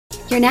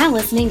You're now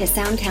listening to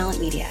Sound Talent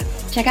Media.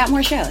 Check out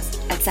more shows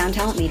at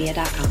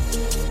soundtalentmedia.com.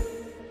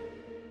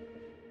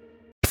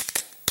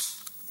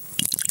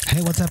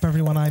 Hey, what's up,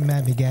 everyone? I'm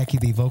Matt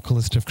Migaki, the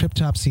vocalist of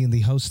Cryptopsy and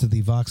the host of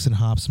the Vox and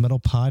Hops Metal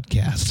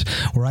Podcast,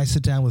 where I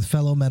sit down with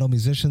fellow metal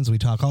musicians. We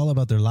talk all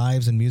about their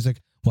lives and music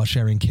while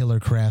sharing killer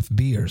craft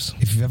beers.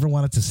 If you've ever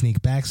wanted to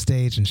sneak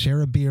backstage and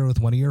share a beer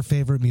with one of your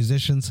favorite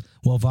musicians,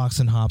 well, Vox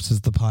and Hops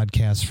is the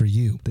podcast for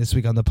you. This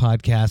week on the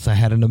podcast, I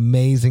had an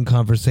amazing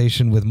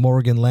conversation with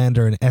Morgan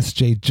Lander and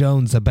S.J.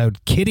 Jones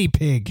about Kitty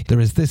Pig.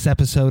 There is this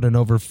episode and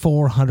over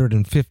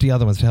 450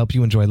 other ones to help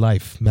you enjoy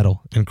life,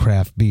 metal, and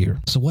craft beer.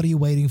 So what are you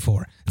waiting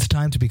for? It's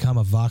time to become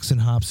a Vox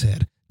and Hops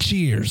head.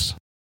 Cheers!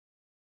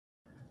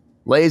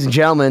 Ladies and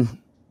gentlemen,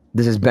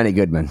 this is Benny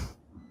Goodman.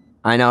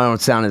 I know I don't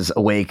sound as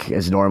awake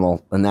as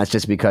normal, and that's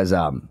just because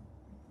I'm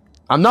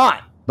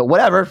not. But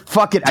whatever,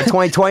 fuck it. I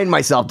 2020'd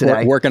myself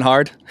today. Working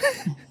hard?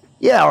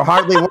 Yeah, or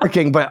hardly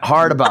working, but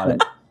hard about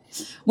it.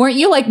 Weren't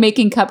you like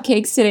making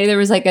cupcakes today? There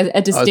was like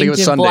a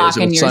distinctive block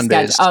in your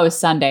schedule. Oh,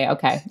 Sunday.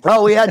 Okay.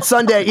 Oh, we had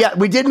Sunday. Yeah,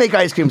 we did make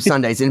ice cream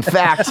Sundays. In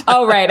fact.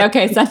 Oh, right.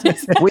 Okay.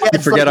 Sundays. We had,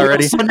 you forget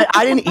already? Sunday.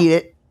 I didn't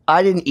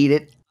eat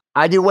it.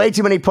 I do way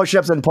too many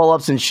push-ups and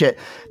pull-ups and shit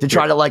to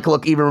try to like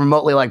look even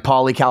remotely like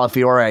Paulie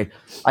Calafiore.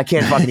 I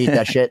can't fucking eat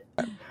that shit.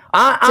 So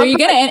are you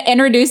going to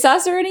introduce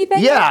us or anything?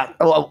 Yeah.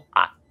 Well,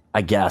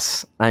 I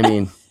guess. I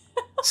mean,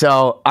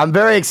 so I'm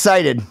very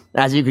excited,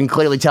 as you can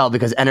clearly tell,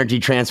 because energy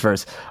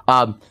transfers.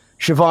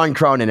 Siobhan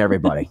Cronin,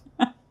 everybody.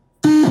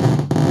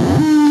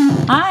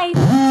 Hi.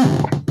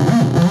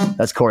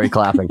 That's Corey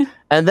clapping.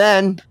 And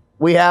then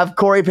we have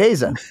Corey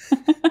Peza,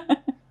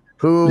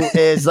 who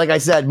is, like I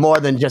said,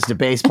 more than just a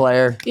bass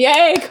player.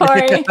 Yay,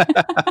 Corey.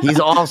 He's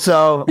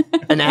also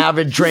an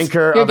avid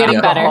drinker You're of getting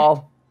alcohol.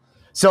 Better.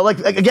 So, like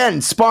again,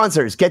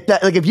 sponsors, get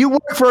that. Like, if you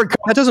work for a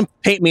that doesn't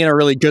paint me in a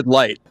really good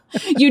light.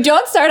 You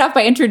don't start off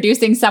by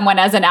introducing someone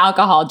as an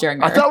alcohol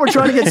drinker. I thought we're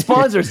trying to get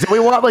sponsors. Don't we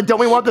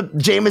want the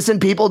Jameson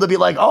people to be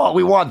like, oh,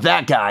 we want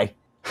that guy?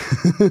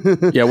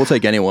 Yeah, we'll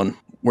take anyone.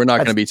 We're not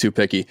going to be too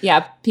picky. Yeah,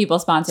 people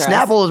sponsor us.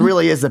 Snapple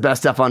really is the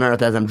best stuff on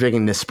earth as I'm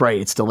drinking this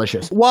Sprite. It's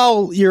delicious.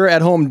 While you're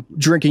at home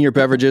drinking your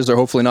beverages, or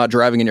hopefully not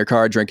driving in your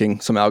car drinking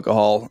some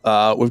alcohol,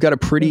 we've got a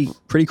pretty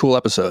cool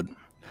episode.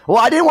 Well,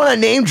 I didn't want to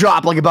name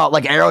drop about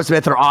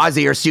Aerosmith or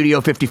Ozzy or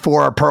Studio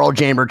 54 or Pearl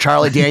Jam or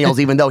Charlie Daniels,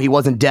 even though he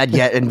wasn't dead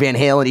yet, and Van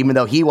Halen, even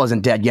though he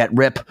wasn't dead yet.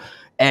 Rip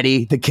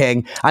Eddie the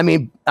King. I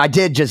mean, I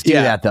did just do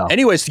that, though.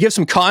 Anyways, to give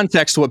some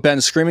context to what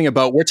Ben's screaming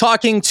about, we're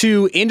talking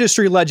to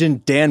industry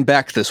legend Dan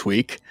Beck this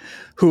week,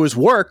 who has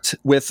worked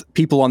with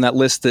people on that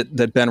list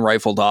that Ben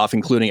rifled off,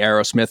 including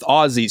Aerosmith,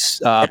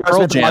 Ozzy,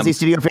 Pearl Jam. Ozzy,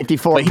 Studio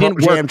 54, Pearl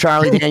Jam,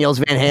 Charlie Daniels,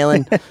 Van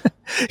Halen.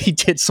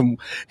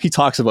 He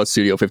talks about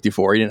Studio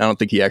 54. I don't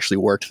think he actually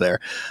worked there.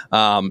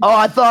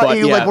 I thought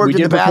he worked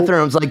in the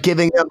bathrooms,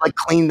 giving them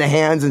clean the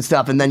hands and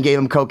stuff, and then gave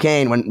him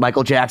cocaine when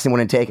Michael Jackson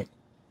wouldn't take it.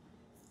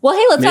 Well,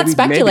 hey, let's not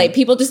speculate.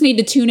 People just need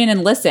to tune in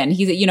and listen.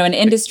 He's, an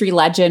industry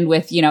legend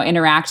with,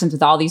 interactions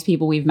with all these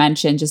people we've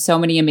mentioned. Just so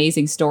many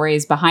amazing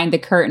stories behind the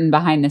curtain,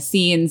 behind the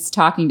scenes,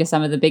 talking to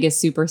some of the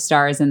biggest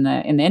superstars in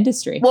the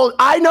industry. Well,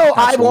 I know.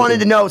 Absolutely. I wanted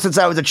to know since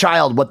I was a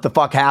child what the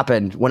fuck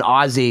happened when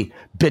Ozzy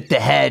bit the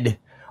head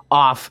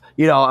off,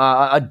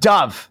 a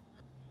dove.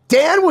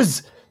 Dan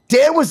was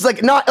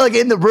not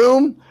in the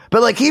room,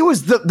 but he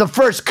was the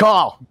first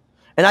call.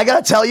 And I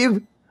gotta tell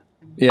you,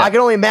 yeah. I can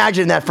only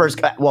imagine that first.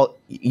 Well,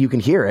 you can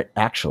hear it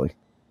actually.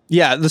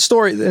 Yeah, the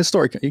story.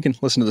 You can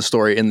listen to the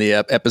story in the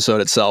episode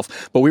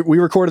itself. But we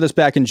recorded this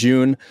back in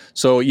June,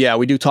 so yeah,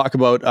 we do talk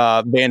about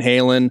Van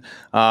Halen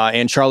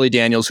and Charlie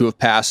Daniels, who have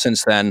passed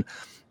since then.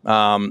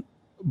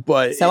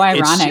 But so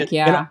ironic,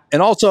 yeah.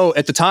 And also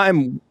at the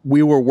time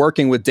we were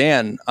working with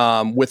Dan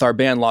with our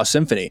band Lost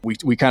Symphony.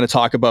 We kind of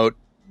talk about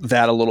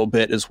that a little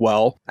bit as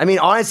well. I mean,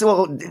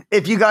 honestly,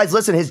 if you guys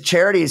listen, his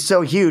charity is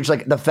so huge.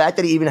 The fact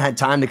that he even had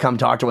time to come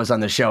talk to us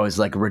on the show is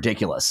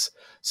ridiculous.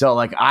 So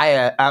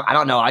I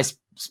don't know. I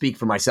speak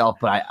for myself,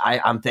 but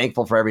I'm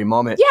thankful for every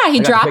moment. Yeah, he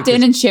dropped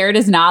in and shared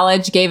his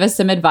knowledge, gave us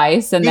some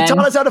advice, and then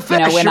taught us how to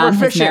fish. Went on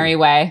his merry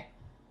way.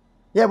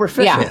 Yeah, we're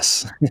fishing. Yeah.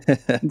 Yes.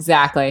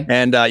 Exactly.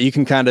 And you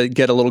can kind of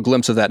get a little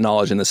glimpse of that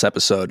knowledge in this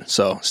episode.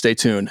 So stay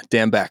tuned.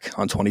 Dan Beck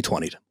on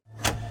 2020.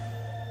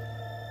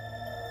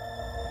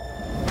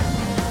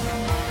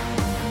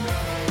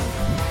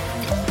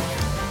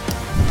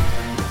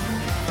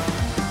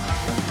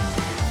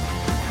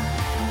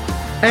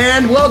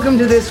 And welcome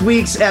to this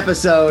week's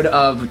episode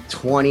of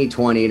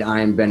 2020.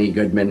 I'm Benny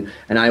Goodman,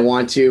 and I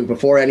want to,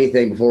 before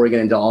we get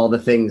into all the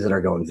things that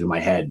are going through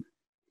my head,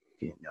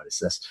 if you didn't notice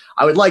this,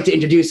 I would like to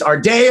introduce our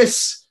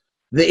dais,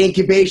 the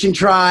incubation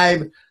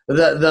tribe,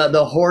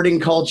 the hoarding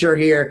culture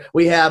here.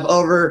 We have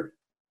over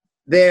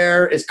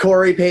there is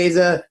Corey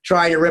Peza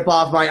trying to rip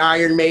off my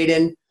Iron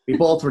Maiden. We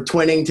both were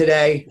twinning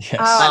today.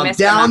 Yes.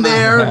 Down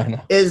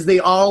there is the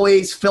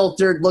always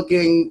filtered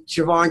looking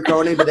Siobhan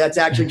Cronin, but that's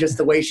actually just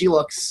the way she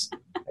looks.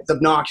 It's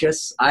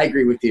obnoxious. I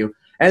agree with you.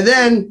 And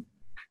then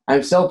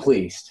I'm so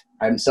pleased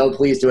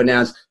to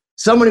announce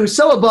someone who's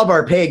so above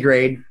our pay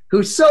grade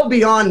who's so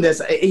beyond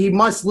this, he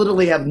must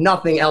literally have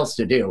nothing else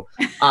to do.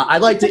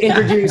 I'd like to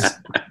introduce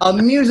a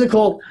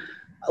musical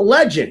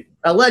legend,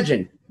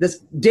 this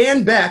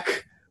Dan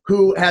Beck,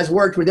 who has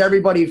worked with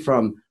everybody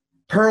from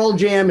Pearl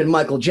Jam and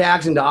Michael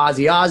Jackson to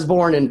Ozzy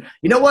Osbourne. And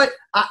you know what?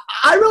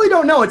 I really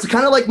don't know. It's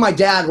kind of like my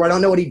dad, where I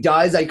don't know what he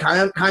does. I kind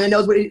of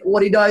knows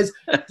what he does.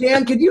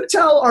 Dan, could you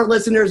tell our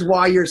listeners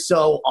why you're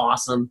so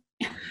awesome?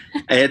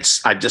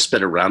 I've just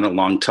been around a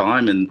long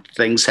time, and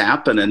things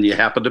happen, and you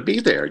happen to be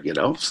there,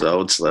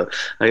 So it's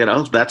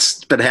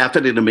that's been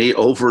happening to me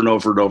over and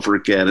over and over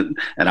again,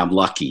 and I'm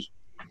lucky.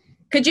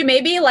 Could you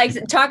maybe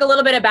talk a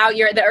little bit about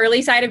the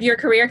early side of your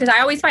career? Because I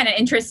always find it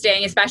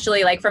interesting,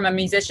 especially from a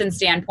musician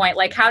standpoint.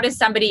 How does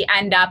somebody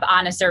end up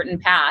on a certain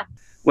path?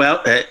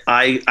 Well,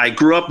 I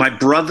grew up. My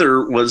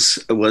brother was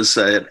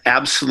an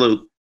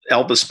absolute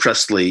Elvis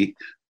Presley,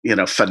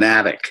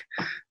 fanatic,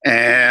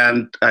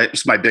 and it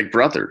was my big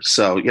brother.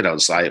 So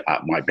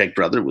my big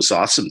brother was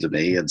awesome to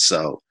me, and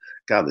so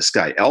God, this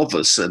guy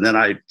Elvis. And then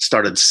I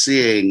started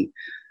seeing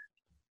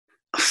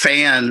a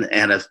fan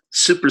and a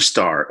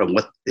superstar and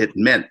what it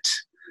meant.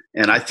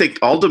 And I think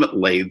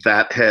ultimately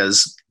that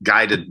has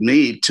guided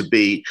me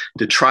to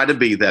try to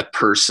be that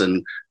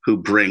person who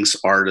brings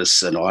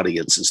artists and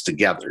audiences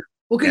together.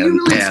 Well, can you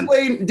really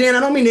explain, Dan? I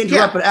don't mean to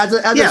interrupt, but as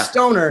a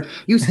stoner,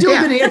 you still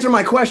didn't answer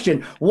my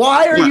question.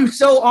 Why are you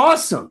so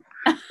awesome?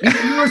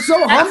 You were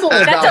so humble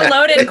about it. That's a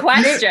loaded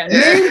question.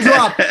 Name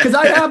drop, because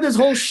I have this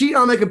whole sheet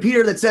on my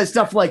computer that says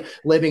stuff like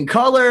Living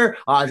Colour,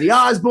 Ozzy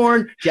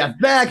Osbourne, Jeff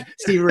Beck,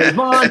 Stevie Ray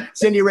Vaughan,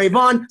 Cindy Ray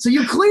Vaughan. So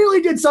you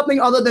clearly did something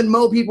other than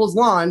mow people's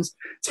lawns.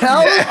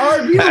 Tell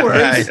our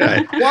viewers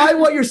why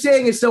what you're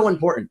saying is so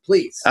important,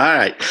 please. All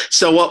right.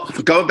 So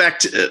going back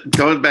to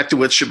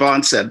what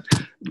Siobhan said.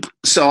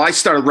 So I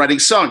started writing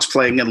songs,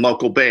 playing in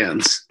local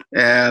bands,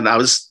 and I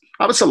was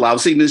a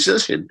lousy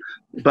musician,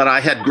 but I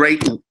had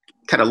great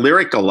kind of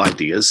lyrical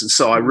ideas. And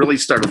so I really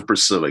started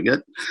pursuing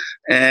it.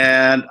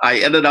 And I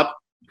ended up,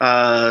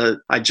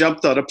 I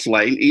jumped on a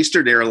plane,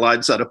 Eastern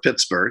Airlines out of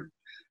Pittsburgh.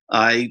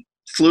 I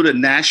flew to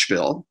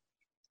Nashville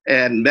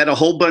and met a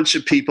whole bunch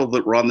of people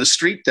that were on the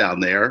street down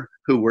there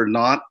who were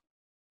not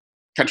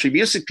country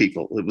music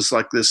people. It was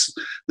like the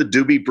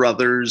Doobie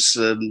Brothers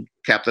and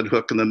Captain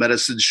Hook and the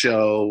Medicine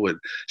Show and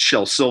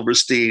Shel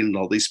Silverstein and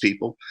all these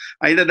people.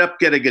 I ended up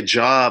getting a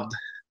job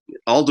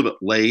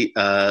ultimately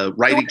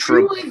writing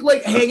for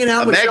hanging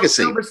out with Shel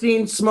magazine.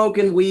 Silverstein,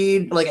 smoking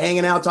weed,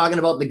 hanging out, talking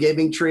about the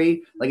Giving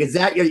Tree. Is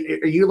that,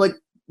 are you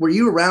were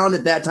you around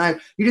at that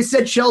time? You just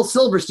said Shel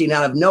Silverstein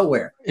out of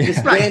nowhere.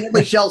 Just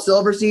randomly Shel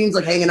Silverstein's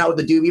hanging out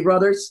with the Doobie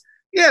Brothers.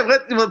 Yeah,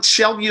 well,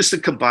 Shel used to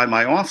come by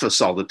my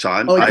office all the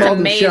time. Oh, that's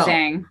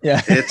amazing.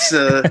 Yeah, it's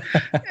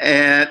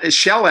and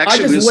Shel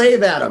actually. I just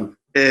wave at him.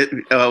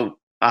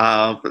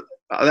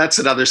 That's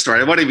another story.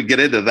 I won't even get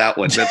into that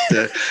one.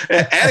 But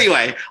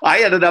anyway,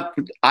 I ended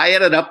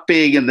up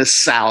being in the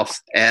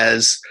South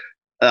as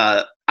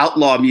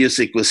outlaw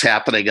music was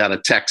happening out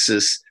of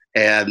Texas,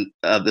 and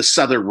the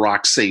Southern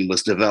rock scene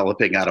was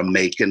developing out of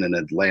Macon and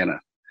Atlanta.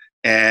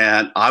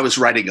 And I was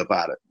writing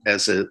about it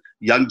as a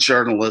young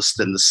journalist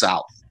in the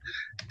South.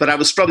 But I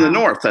was from the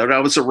North, and I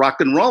was a rock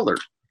and roller.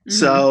 Mm-hmm.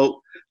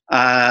 So,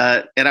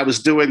 and I was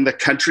doing the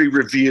country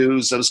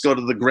reviews. I was going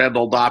to the Grand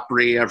Ole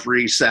Opry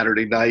every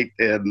Saturday night.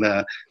 And,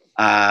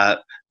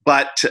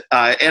 but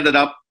I ended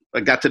up,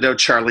 I got to know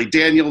Charlie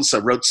Daniels. I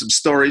wrote some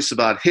stories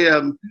about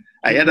him.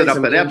 I ended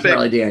up at Epic.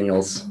 Charlie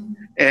Daniels.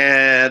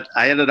 And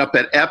I ended up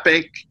at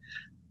Epic.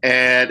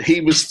 And he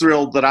was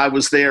thrilled that I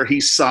was there.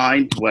 He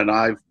signed when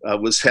I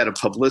was head of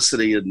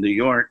publicity in New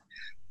York.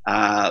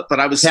 But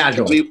I was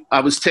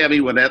Tammy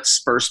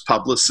Wynette's first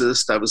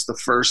publicist. I was the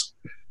first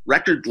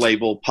record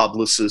label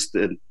publicist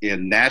in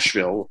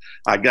Nashville.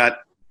 I got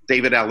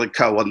David Allan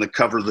Coe on the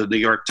cover of the New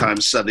York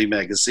Times Sunday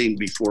magazine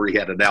before he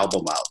had an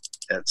album out.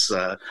 It's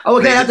I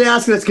have to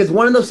ask this because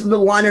one of the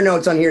liner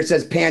notes on here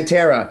says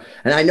Pantera,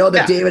 and I know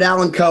that David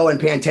Allan Coe and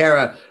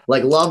Pantera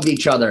loved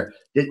each other.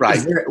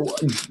 Right.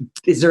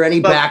 Is there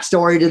any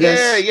backstory to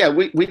this? Yeah.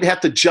 We'd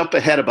have to jump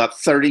ahead about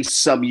 30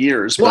 some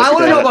years. Well, I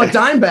want to know about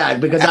Dimebag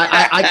because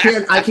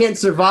I can't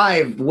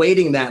survive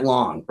waiting that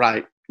long.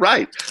 Right.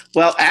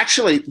 Well,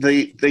 actually,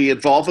 the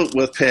involvement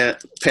with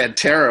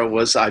Pantera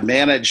was I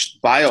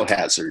managed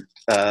Biohazard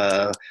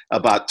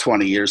about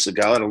 20 years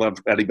ago. I don't know if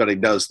anybody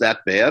knows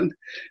that band,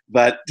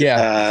 but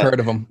heard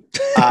of them.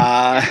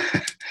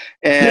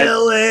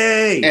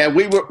 And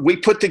we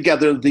put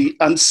together the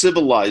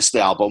Uncivilized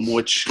album,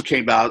 which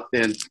came out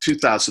in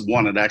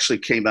 2001. It actually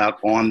came out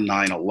on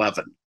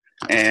 9/11.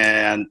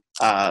 And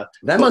that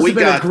must have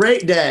been a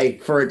great day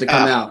for it to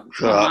come out.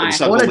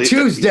 What a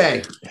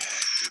Tuesday.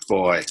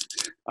 Boy.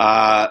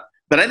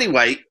 But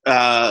anyway,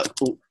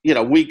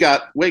 we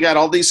got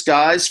all these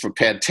guys from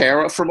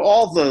Pantera, from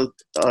all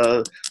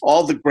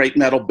the great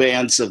metal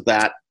bands of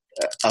that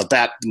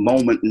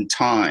moment in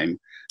time,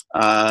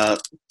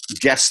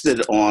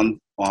 guested on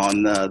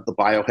the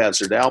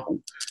Biohazard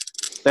album.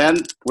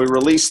 Then we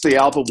released the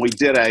album. We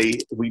did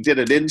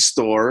an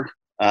in-store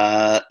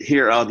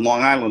here on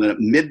Long Island at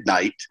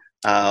midnight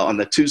on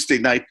the Tuesday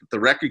night that the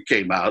record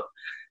came out.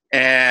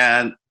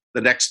 And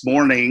the next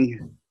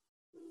morning,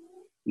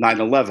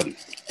 9/11,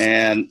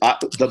 and I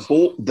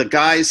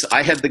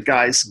had the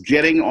guys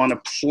getting on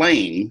a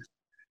plane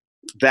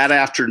that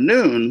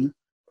afternoon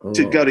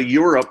to go to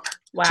Europe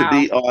to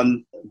be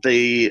on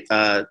the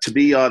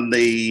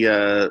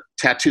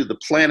Tattoo the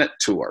Planet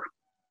tour.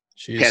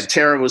 Jeez.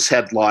 Pantera was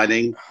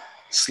headlining,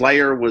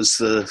 Slayer was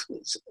the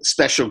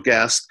special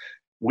guest.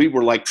 We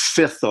were like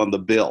 5th on the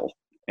bill,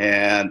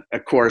 and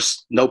of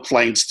course, no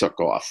planes took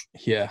off.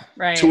 Yeah,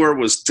 right. Tour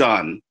was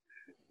done.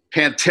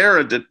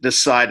 Pantera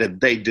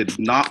decided they did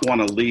not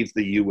want to leave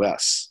the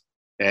U.S.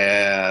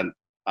 and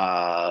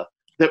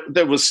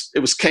it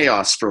was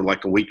chaos for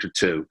like a week or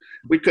two.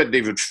 We couldn't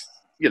even,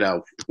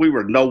 we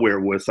were nowhere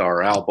with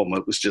our album.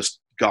 It was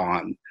just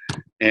gone,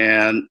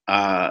 and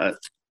but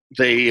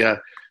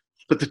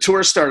the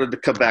tour started to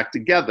come back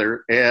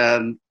together,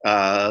 and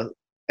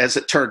as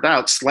it turned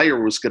out,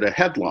 Slayer was going to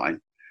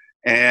headline,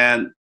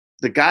 and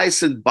the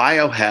guys in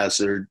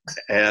Biohazard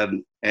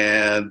and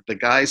the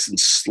guys in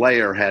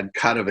Slayer had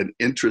kind of an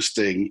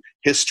interesting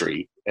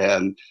history,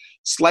 and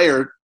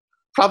Slayer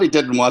probably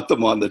didn't want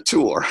them on the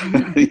tour.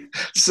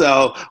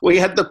 So we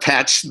had to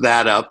patch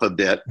that up a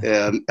bit.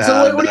 And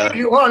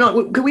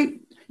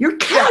you're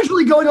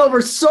casually going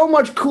over so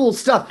much cool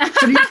stuff.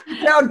 So do you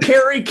sit down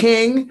Kerry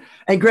King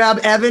and grab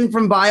Evan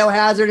from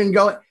Biohazard and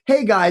go,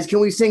 hey guys, can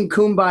we sing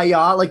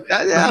Kumbaya?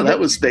 That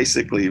was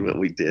basically what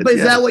we did. But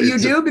is that what you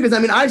do? Because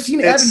I've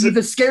seen Evan. He's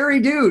a scary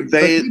dude.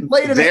 He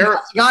played a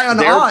guy on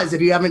Oz.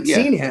 If you haven't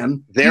seen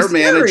him, their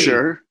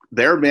manager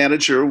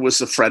was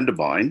a friend of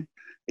mine.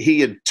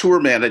 He had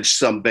tour managed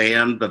some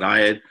band that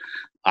I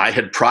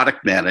had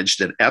product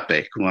managed at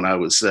Epic when I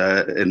was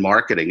in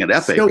marketing at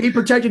Epic. So he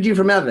protected you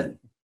from Evan.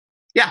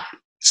 Yeah.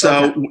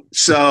 So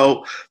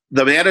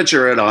the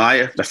manager and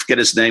I forget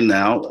his name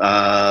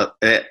now.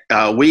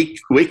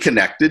 We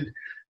connected,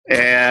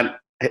 and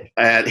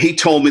he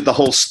told me the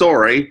whole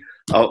story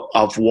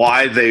of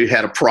why they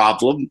had a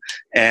problem,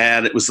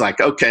 and it was like,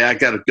 okay, I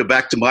got to go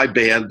back to my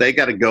band. They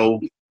got to go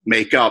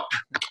make up,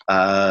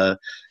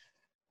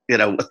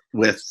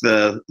 with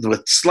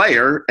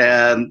Slayer,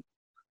 and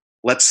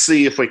let's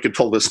see if we could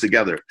pull this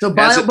together. So is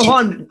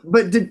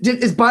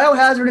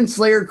Biohazard and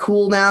Slayer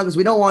cool now? Because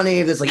we don't want any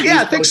of this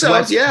I think so.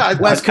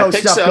 West Coast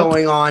stuff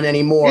going on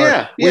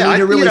anymore. We need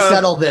to really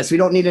settle this. We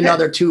don't need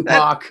another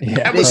Tupac.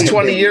 That was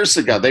 20 years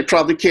ago. They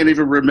probably can't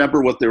even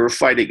remember what they were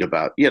fighting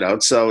about.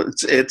 So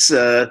it's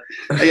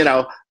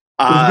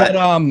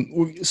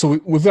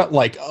we've got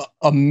like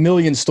a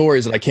million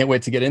stories that I can't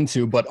wait to get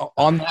into. But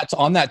on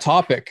that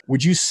topic,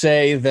 would you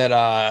say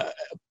that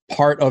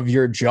part of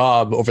your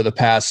job over the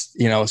past,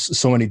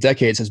 so many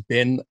decades has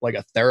been like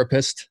a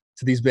therapist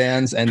to these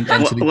bands and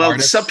to the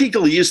artists? Some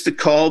people used to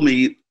call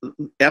me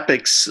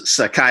Epic's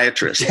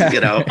psychiatrist,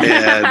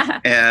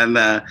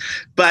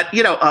 but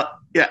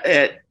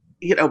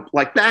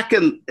like back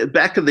in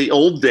the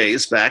old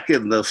days, back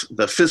in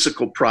the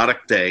physical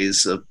product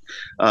days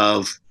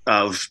of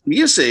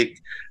music,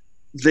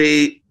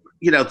 the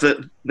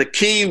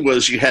key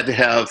was you had to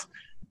have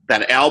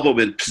that album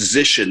in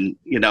position,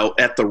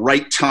 at the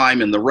right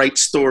time in the right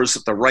stores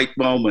at the right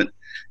moment.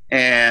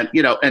 And,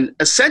 and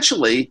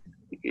essentially,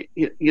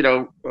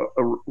 a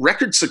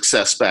record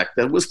success back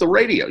then was the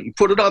radio. You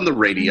put it on the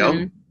radio.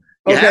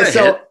 Mm-hmm. Okay.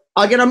 So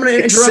again, I'm going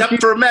to interrupt except you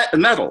for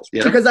metal,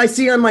 because I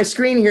see on my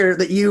screen here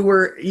that you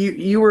were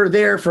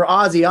there for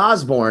Ozzy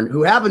Osbourne,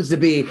 who happens to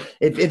be,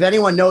 if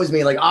anyone knows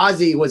me, like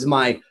Ozzy was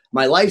my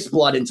life's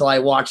blood until I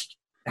watched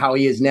how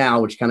he is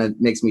now, which kind of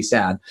makes me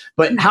sad.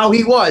 But how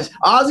he was,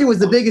 Ozzy was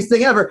the biggest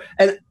thing ever.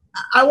 And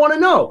I want to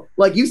know,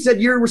 like you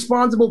said, you're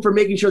responsible for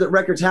making sure that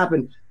records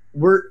happen.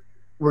 Were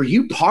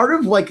you part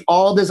of like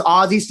all this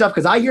Ozzy stuff?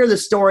 Because I hear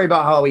this story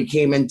about how he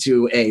came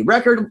into a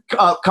record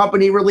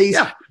company release,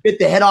 bit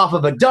the head off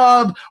of a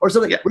dub or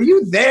something. Yeah. Were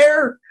you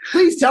there?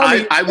 Please tell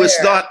me. I was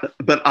not,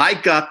 but I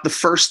got the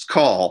first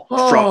call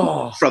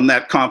from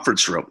that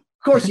conference room.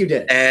 Of course you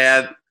did.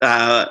 And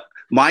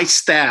my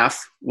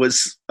staff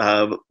was,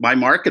 my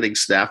marketing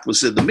staff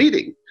was in the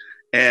meeting,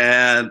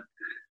 and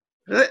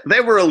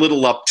they were a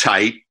little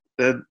uptight.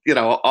 And, you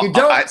don't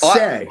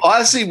say.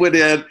 Ozzy went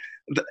in.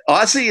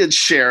 Ozzy and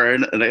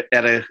Sharon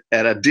and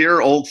a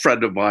dear old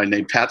friend of mine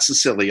named Pat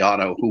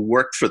Siciliano, who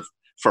worked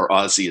for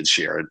Ozzy and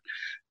Sharon.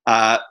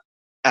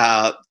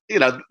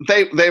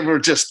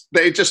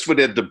 They just went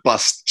in to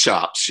bust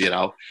chops.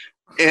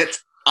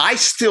 I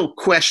still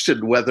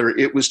question whether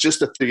it was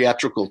just a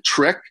theatrical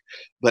trick,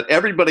 but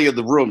everybody in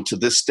the room to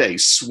this day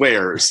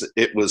swears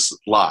it was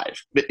live.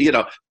 But,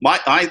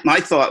 my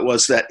thought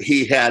was that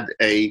he had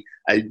a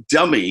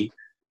dummy,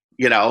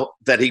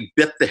 that he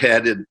bit the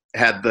head and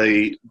had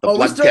the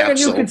blood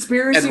capsule and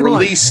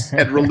released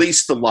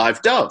the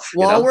live dove.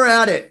 While we're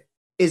at it,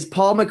 is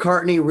Paul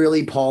McCartney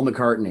really Paul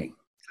McCartney?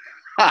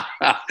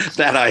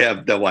 That I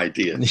have no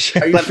idea.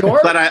 Are you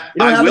sure? But you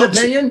don't have an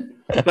opinion?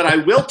 But I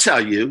will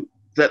tell you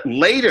that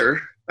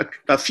later,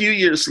 a few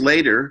years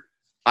later,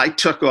 I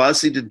took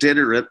Ozzy to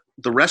dinner at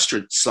the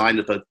restaurant Sign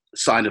of the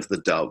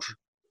Dove.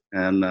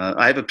 And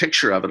I have a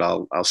picture of it.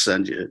 I'll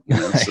send you.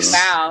 Nice.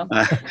 Wow.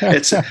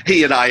 It's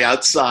he and I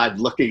outside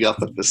looking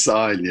up at the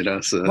sign.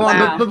 So.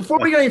 Wow. But before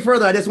we go any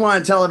further, I just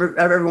want to tell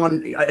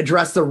everyone,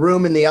 address the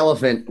room and the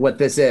elephant, what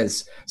this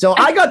is. So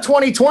I got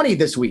 2020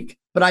 this week,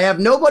 but I have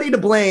nobody to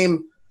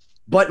blame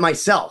but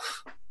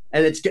myself.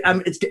 And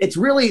it's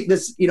really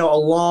this, a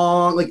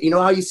long, like,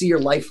 how you see your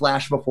life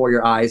flash before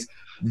your eyes.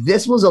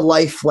 This was a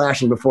life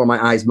flashing before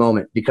my eyes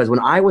moment, because when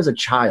I was a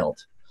child,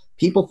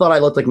 people thought I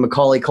looked like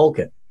Macaulay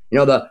Culkin.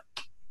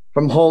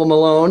 From Home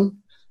Alone.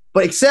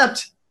 But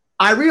except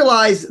I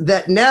realized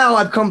that now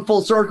I've come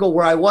full circle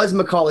where I was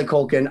Macaulay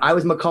Culkin. I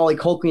was Macaulay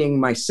Culkining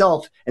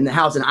myself in the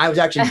house, and I was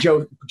actually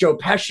Joe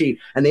Pesci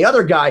and the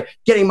other guy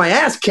getting my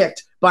ass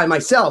kicked by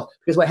myself.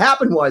 Because what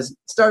happened was,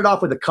 started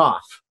off with a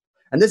cough.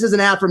 And this is an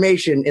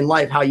affirmation in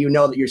life, how you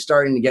know that you're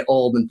starting to get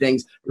old and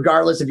things,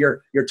 regardless of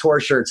your tour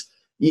shirts,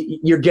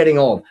 you're getting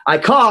old. I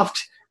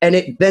coughed, and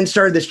it then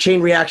started this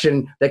chain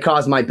reaction that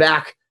caused my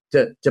back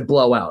to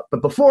blow out.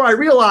 But before I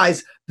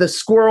realized the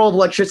squirrel of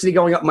electricity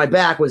going up my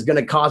back was going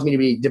to cause me to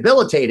be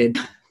debilitated,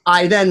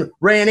 I then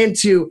ran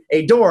into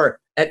a door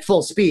at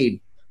full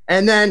speed.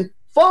 And then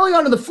falling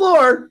onto the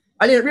floor,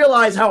 I didn't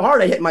realize how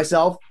hard I hit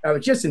myself. I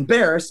was just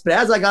embarrassed. But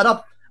as I got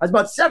up, I was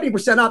about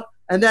 70% up.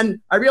 And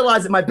then I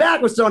realized that my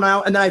back was thrown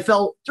out. And then I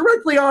fell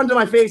directly onto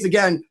my face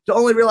again to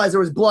only realize there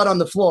was blood on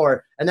the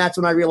floor. And that's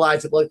when I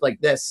realized it looked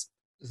like this.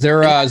 Is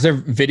there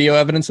video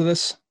evidence of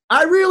this?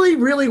 I really,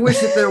 really wish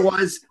that there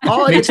was.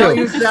 All I can tell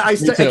you is that I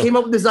came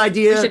up with this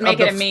idea. You should make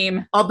it a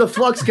meme of the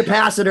flux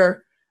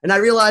capacitor, and I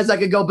realized I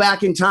could go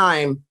back in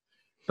time.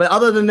 But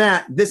other than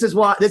that, this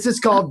is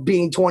called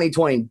being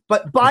 2020.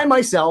 But by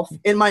myself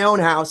in my own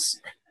house,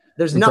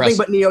 there's nothing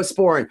but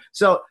Neosporin.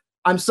 So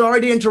I'm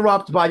sorry to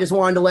interrupt, but I just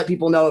wanted to let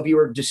people know, if you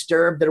were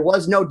disturbed, there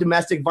was no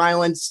domestic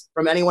violence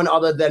from anyone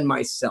other than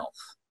myself.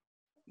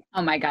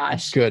 Oh my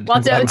gosh. Good.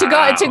 Well,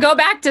 to go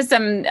back to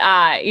some,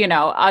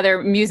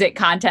 other music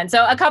content.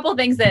 So a couple of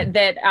things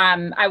that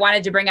I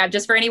wanted to bring up,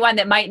 just for anyone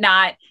that might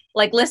not,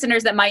 like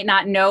listeners that might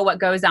not know what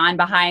goes on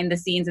behind the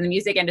scenes in the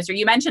music industry.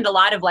 You mentioned a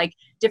lot of like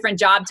different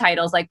job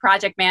titles, like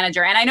project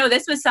manager. And I know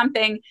this was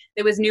something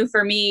that was new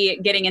for me,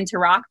 getting into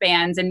rock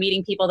bands and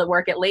meeting people that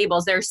work at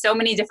labels. There's so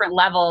many different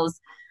levels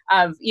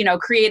of,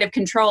 creative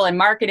control and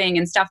marketing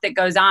and stuff that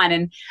goes on.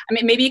 And I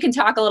mean, maybe you can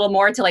talk a little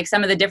more to like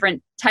some of the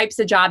different types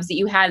of jobs that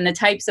you had and the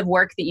types of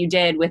work that you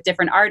did with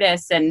different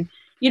artists, and,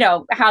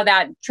 how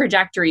that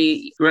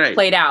trajectory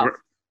played out.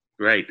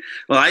 Right.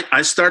 Well,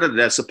 I started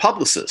as a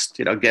publicist,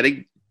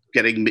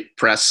 getting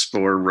press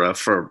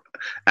for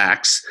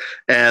acts.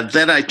 And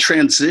then I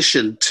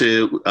transitioned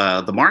to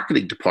the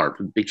marketing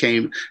department,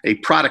 became a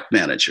product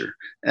manager.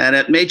 And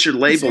at major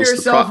labels. You see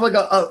yourself like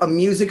a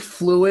music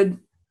fluid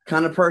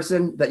kind of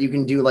person that you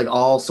can do like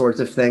all sorts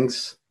of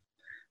things?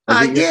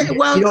 You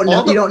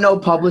don't know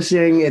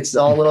publishing. It's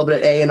all a little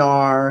bit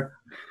A&R.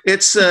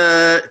 It's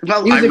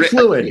music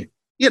fluid.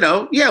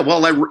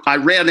 I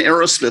ran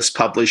Aerosmith's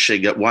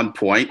publishing at one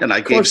point, and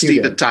I gave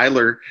Steven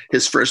Tyler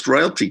his first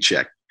royalty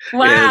check.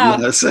 Wow.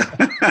 And,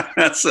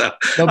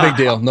 No big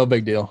deal. No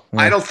big deal.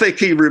 I don't think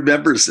he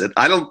remembers it.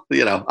 I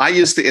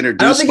used to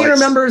introduce. I don't think he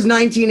remembers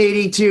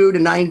 1982 to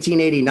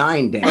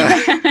 1989,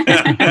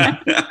 Dan.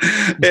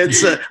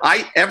 It's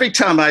every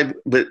time I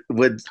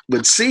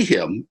would see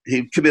him,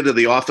 he'd come into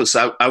the office.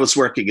 I was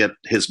working at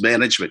his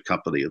management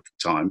company at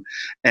the time,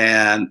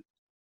 and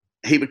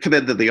he would come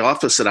into the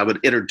office, and I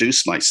would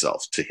introduce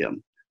myself to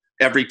him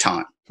every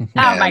time.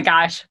 Oh my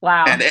gosh.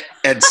 Wow.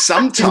 And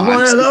sometimes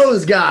one of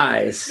those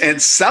guys. And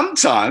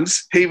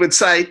sometimes he would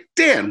say,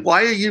 Dan,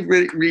 why are you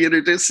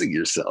reintroducing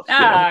yourself?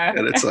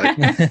 And it's like,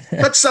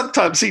 but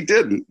sometimes he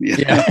didn't.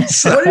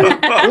 So.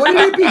 Wouldn't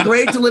it be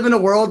great to live in a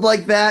world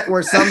like that,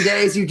 where some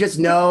days you just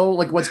know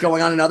like what's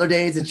going on, and other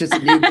days it's just a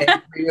new day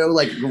for you,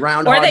 like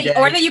Groundhog Day.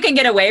 Or that you can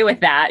get away with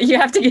that. You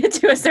have to get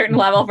to a certain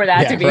level for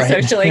that to be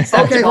socially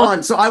acceptable. Okay, hold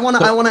on. So I want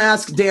to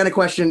ask Dan a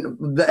question.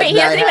 Wait, he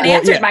hasn't even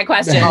answered my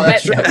question.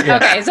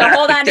 Okay, so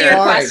hold on to your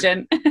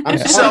question.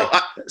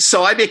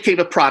 So I became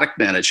a product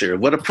manager.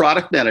 What a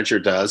product manager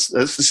does,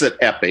 this is at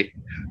Epic,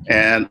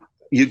 and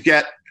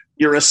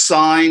you're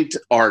assigned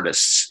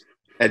artists,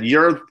 and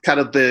you're kind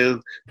of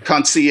the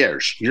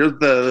concierge. You're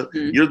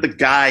the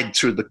guide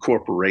through the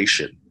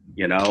corporation,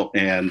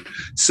 and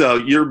so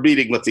you're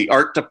meeting with the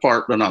art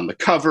department on the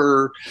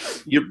cover.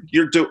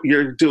 You're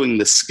doing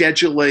the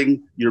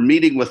scheduling. You're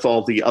meeting with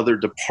all the other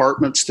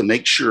departments to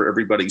make sure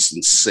everybody's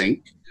in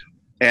sync.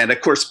 And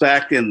of course,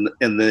 back in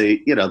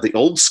the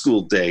old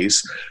school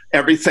days,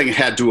 everything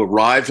had to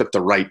arrive at the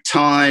right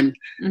time,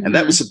 and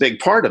that was a big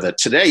part of it.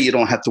 Today, you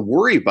don't have to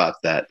worry about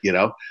that,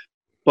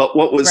 But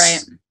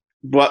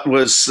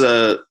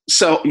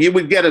so you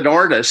would get an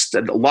artist,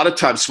 and a lot of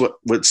times what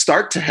would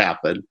start to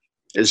happen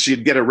is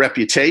you'd get a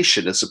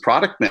reputation as a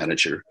product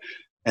manager,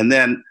 and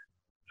then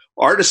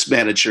artist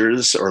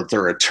managers or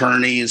their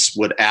attorneys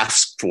would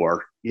ask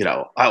for,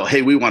 oh,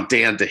 hey, we want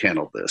Dan to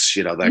handle this,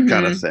 that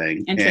kind of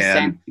thing.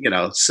 Interesting.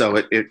 And, so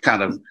it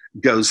kind of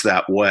goes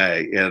that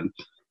way. And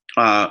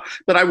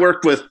But I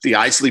worked with the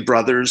Isley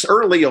Brothers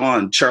early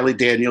on. Charlie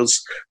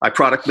Daniels, I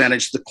product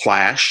managed The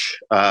Clash,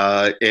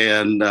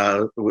 and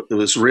it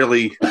was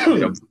really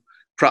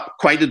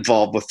quite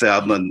involved with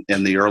them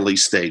in the early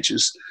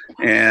stages.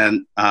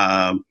 And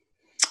Cyndi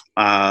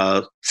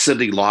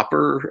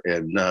Lauper,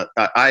 and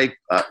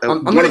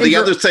one of the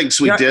other things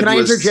we did was... Can I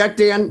interject,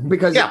 Dan?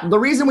 Because the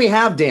reason we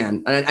have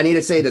Dan, and I need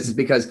to say this, is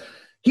because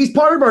he's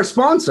part of our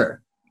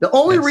sponsor. The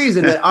only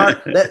reason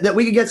that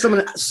we could get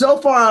someone so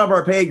far out of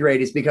our pay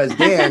grade is because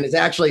Dan is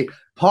actually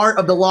part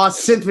of the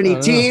Lost Symphony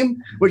team,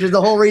 which is the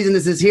whole reason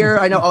this is here.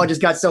 I know. Oh, it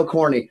just got so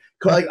corny.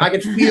 Like, I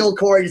could feel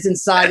Corey just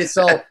inside his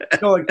soul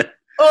going,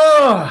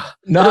 oh.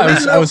 No,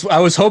 I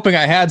was hoping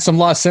I had some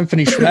Lost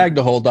Symphony swag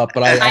to hold up,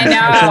 but I know.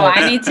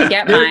 I need to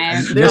get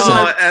mine.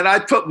 And I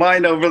put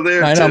mine over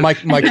there. I know, my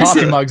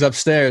coffee mug's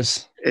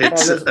upstars.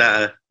 It's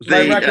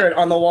my record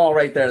on the wall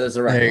right there. There's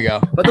a record. There you go.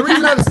 But the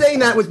reason I was saying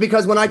that was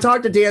because when I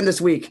talked to Dan this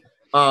week,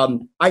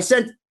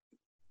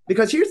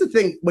 because here's the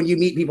thing: when you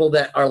meet people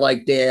that are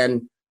like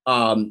Dan,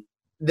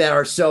 that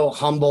are so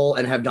humble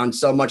and have done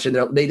so much,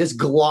 and they just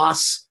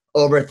gloss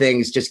over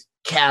things just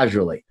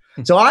casually.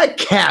 So I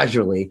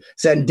casually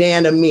send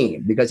Dan a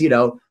meme because,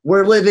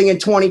 we're living in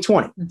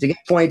 2020. To get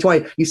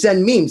 2020, you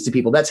send memes to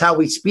people. That's how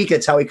we speak.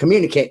 That's how we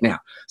communicate now.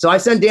 So I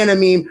send Dan a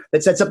meme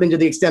that said something to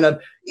the extent of,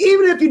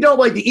 even if you don't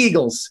like the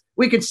Eagles,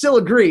 we can still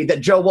agree that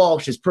Joe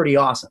Walsh is pretty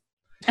awesome.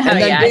 And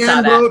then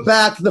Dan wrote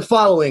back the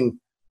following,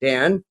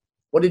 Dan,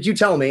 what did you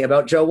tell me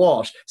about Joe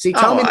Walsh? See,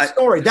 tell me the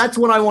story. That's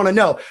what I want to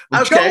know.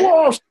 Okay. Joe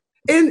Walsh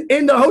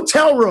in the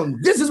hotel room.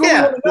 This is what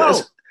we want to know.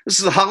 This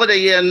is the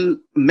Holiday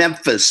Inn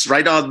Memphis,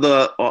 right on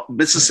the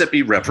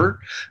Mississippi River.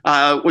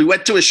 We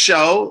went to a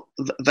show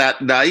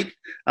that night.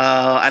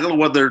 I don't know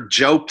whether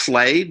Joe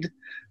played,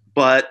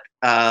 but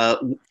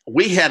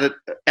we had an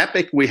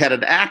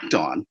act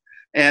on.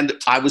 And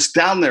I was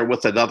down there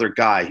with another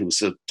guy who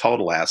was a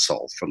total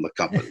asshole from the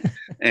company.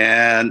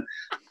 and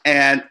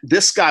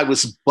this guy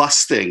was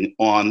busting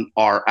on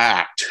our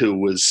act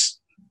who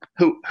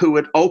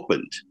had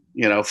opened.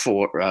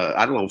 For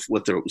I don't know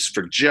whether it was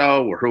for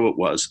Joe or who it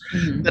was.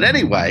 Mm-hmm. But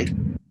anyway,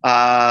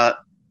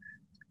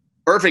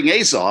 Irving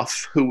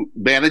Azoff, who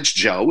managed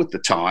Joe at the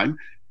time.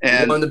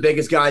 And one of the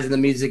biggest guys in the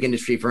music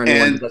industry for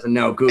anyone who doesn't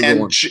know,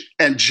 Google him.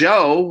 And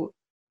Joe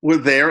were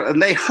there,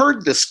 and they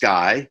heard this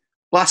guy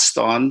bust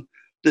on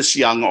this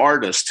young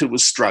artist who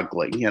was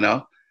struggling,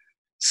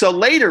 So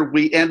later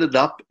we ended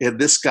up in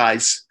this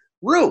guy's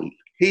room.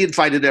 He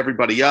invited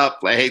everybody up.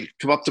 Like, hey,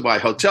 come up to my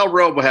hotel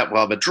room. We'll have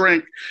a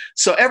drink.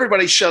 So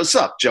everybody shows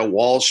up. Joe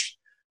Walsh,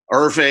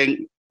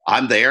 Irving.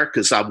 I'm there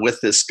because I'm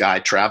with this guy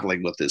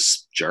traveling with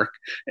this jerk.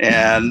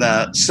 And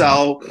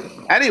so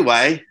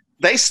anyway,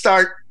 they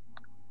start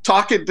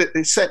talking.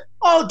 They said,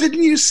 "Oh,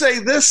 didn't you say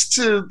this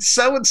to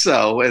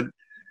so-and-so?"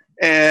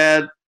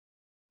 And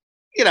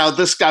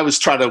this guy was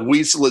trying to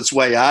weasel his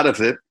way out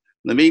of it.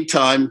 In the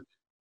meantime,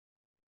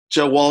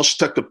 Joe Walsh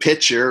took a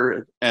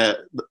picture and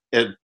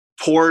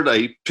poured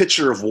a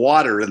pitcher of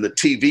water in the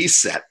TV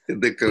set,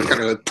 and they kind of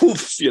went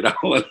poof, and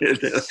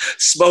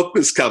smoke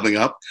was coming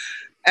up.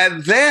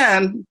 And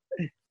then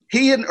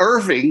he and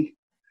Irving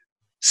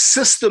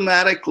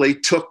systematically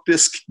took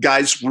this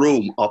guy's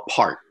room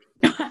apart.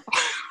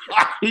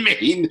 I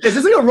mean, is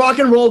this like a rock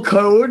and roll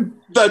code?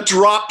 The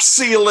drop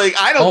ceiling.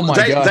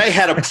 They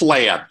had a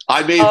plan.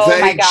 I mean,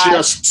 they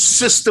just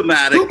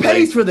systematically. Who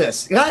pays for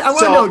this? I want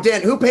to know,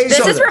 Dan, who pays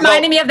for this? This is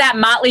reminding me of that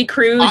Motley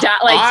Crue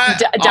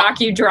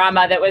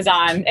docudrama that was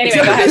on. Anyway,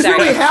 go ahead. This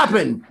really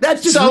happened.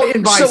 That's just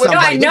written by somebody. No,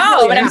 I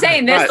know, but I'm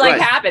saying this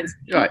happens.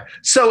 Right.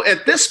 So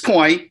at this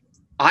point,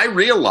 I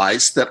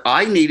realized that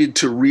I needed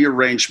to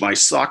rearrange my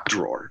sock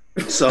drawer.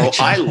 So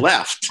I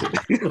left,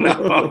 and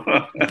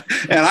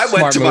I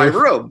went to my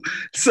room.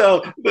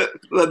 So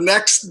the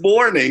next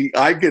morning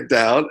I get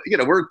down,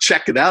 we're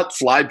checking out,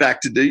 fly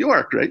back to New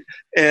York, right?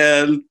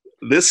 And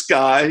this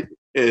guy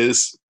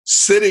is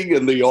sitting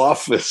in the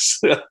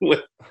office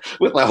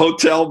with a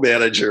hotel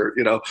manager,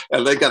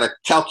 and they got a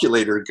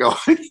calculator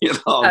going,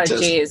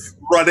 just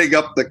running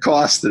up the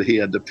cost that he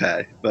had to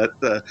pay. But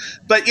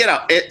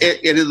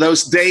in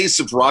those days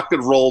of rock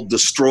and roll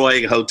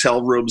destroying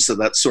hotel rooms and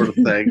that sort of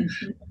thing,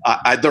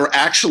 there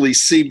actually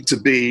seemed to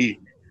be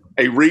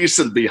a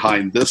reason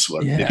behind this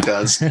one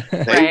because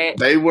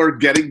they were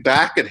getting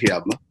back at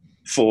him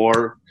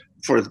for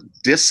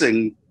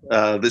dissing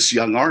this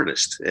young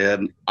artist,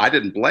 and I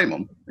didn't blame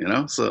him,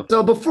 So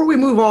before we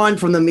move on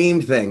from the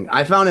meme thing,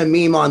 I found a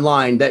meme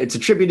online that it's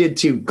attributed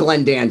to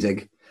Glenn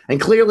Danzig,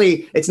 and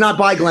clearly it's not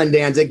by Glenn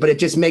Danzig, but it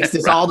just makes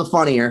this all the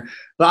funnier.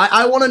 But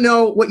I want to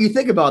know what you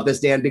think about this,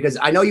 Dan, because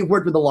I know you've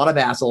worked with a lot of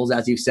assholes,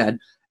 as you've said,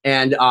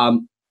 and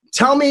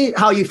tell me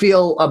how you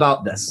feel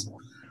about this.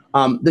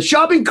 The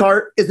shopping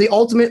cart is the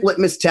ultimate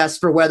litmus test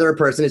for whether a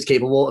person is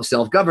capable of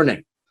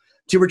self-governing.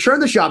 To return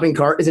the shopping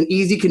cart is an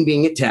easy,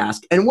 convenient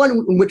task, and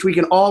one in which we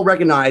can all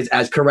recognize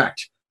as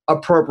correct,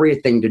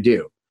 appropriate thing to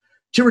do.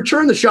 To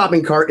return the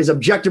shopping cart is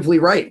objectively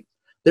right.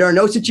 There are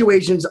no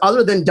situations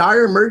other than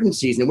dire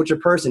emergencies in which a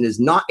person is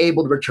not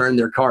able to return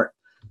their cart.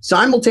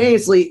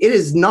 Simultaneously, it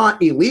is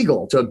not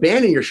illegal to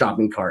abandon your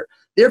shopping cart.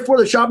 Therefore,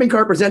 the shopping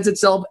cart presents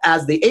itself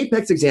as the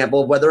apex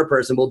example of whether a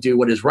person will do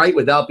what is right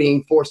without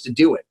being forced to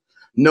do it.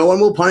 No one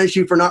will punish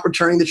you for not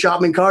returning the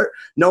shopping cart.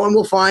 No one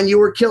will fine you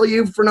or kill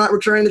you for not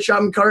returning the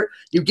shopping cart.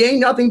 You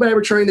gain nothing by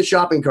returning the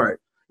shopping cart.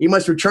 You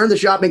must return the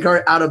shopping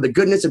cart out of the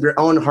goodness of your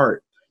own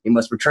heart. You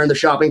must return the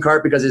shopping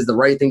cart because it is the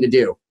right thing to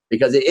do,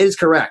 because it is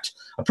correct.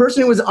 A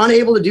person who is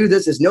unable to do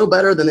this is no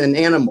better than an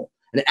animal,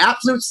 an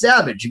absolute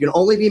savage. You can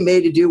only be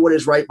made to do what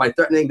is right by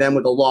threatening them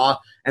with the law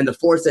and the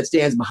force that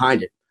stands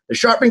behind it. The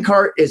shopping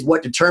cart is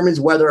what determines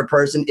whether a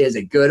person is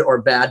a good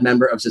or bad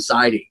member of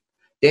society.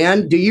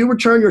 Dan, do you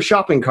return your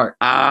shopping cart?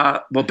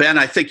 Well, Ben,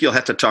 I think you'll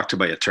have to talk to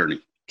my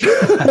attorney.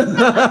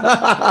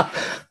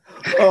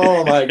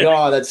 Oh my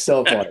God, that's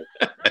so funny.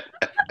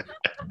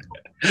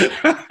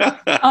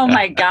 Oh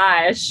my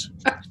gosh.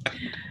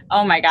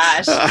 Oh my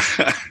gosh.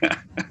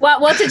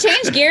 Well, to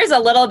change gears a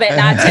little bit,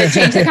 not to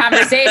change the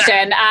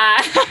conversation,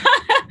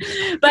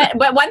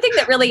 but one thing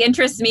that really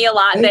interests me a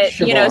lot that,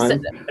 you know,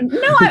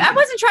 I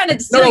wasn't trying to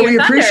steal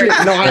your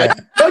thunder.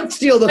 Don't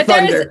steal the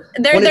thunder.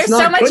 There's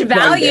so much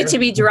value to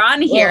be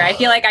drawn here. I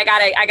feel like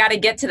I gotta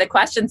get to the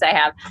questions I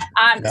have.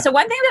 So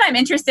one thing that I'm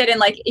interested in,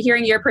 like,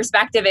 hearing your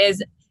perspective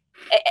is,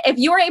 if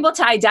you were able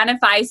to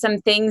identify some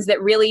things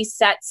that really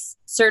sets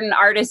certain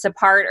artists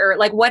apart, or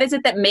like, what is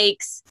it that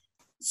makes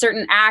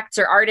certain acts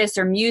or artists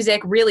or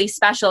music really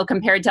special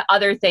compared to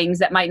other things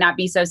that might not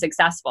be so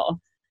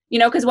successful? You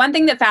know, because one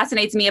thing that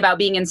fascinates me about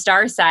being in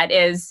Starset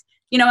is,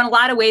 you know, in a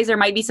lot of ways there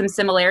might be some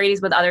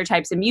similarities with other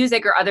types of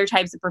music or other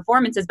types of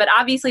performances, but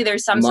obviously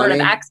there's some sort of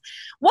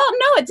well,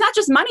 no, it's not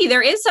just money.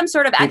 There is some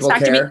sort of X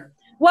factor.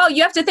 Well,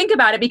 you have to think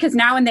about it, because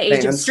now in the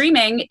age of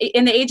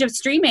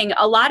streaming,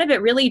 a lot of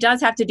it really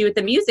does have to do with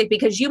the music,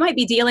 because you might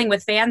be dealing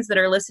with fans that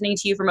are listening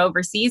to you from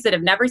overseas that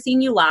have never seen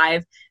you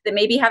live, that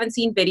maybe haven't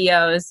seen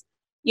videos,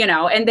 you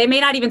know, and they may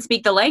not even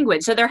speak the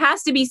language. So there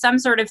has to be some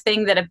sort of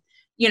thing that,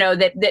 you know,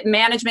 that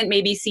management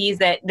maybe sees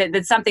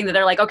that's something that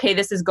they're like, okay,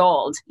 this is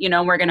gold, you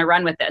know, we're going to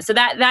run with this. So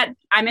that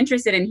I'm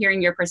interested in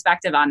hearing your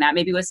perspective on that,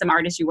 maybe with some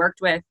artists you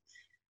worked with.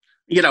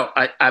 You know,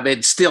 I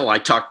mean, still, I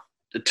talk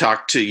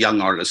to young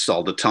artists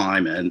all the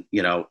time, and,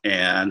 you know,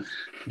 and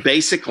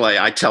basically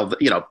I tell them,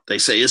 you know, they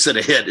say, is it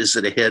a hit? Is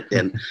it a hit?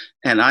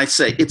 And I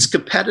say, it's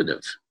competitive.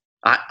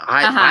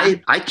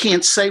 I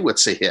can't say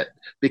what's a hit,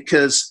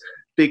 because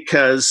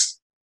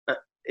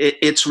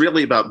it's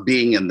really about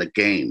being in the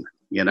game,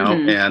 you know.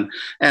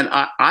 And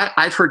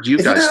I've heard you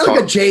guys talk.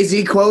 Like a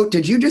Jay-Z quote?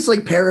 Did you just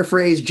like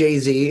paraphrase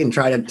Jay-Z and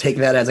try to take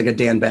that as like a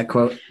Dan Beck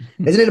quote?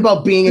 Isn't it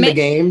about being in the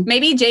game?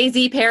 Maybe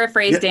Jay-Z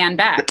paraphrased Dan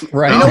Beck.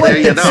 Right.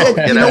 You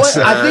know what?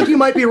 I think you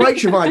might be right,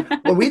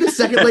 Siobhan. Were we the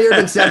second layer of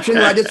Inception,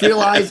 where I just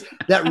realized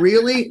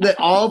that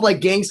all of like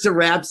gangster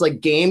rap's like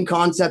game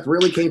concept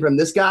really came from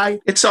this guy?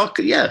 It's all,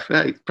 yeah,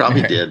 right.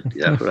 Probably did.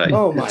 Yeah, right.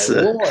 Oh my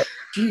Lord.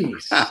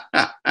 Jeez.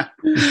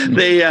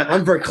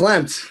 I'm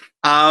verklempt.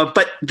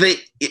 But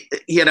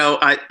you know,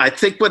 I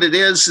think what it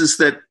is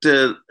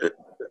that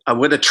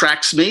what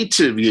attracts me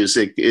to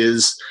music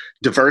is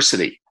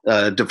diversity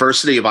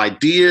of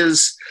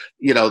ideas,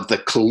 you know, the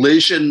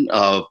collision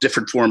of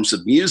different forms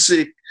of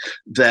music.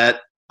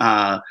 That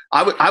I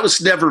was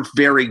never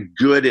very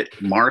good at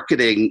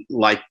marketing,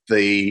 like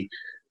the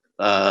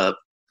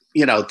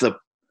you know,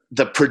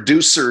 the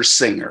producer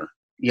singer,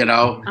 you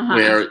know,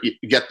 where you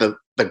get the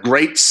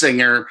great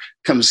singer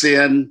comes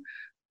in,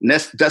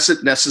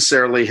 doesn't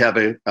necessarily have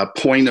a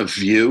point of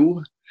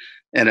view,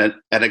 and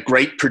a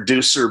great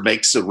producer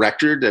makes a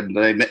record and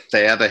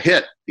they have a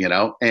hit, you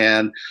know,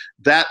 and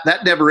that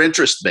never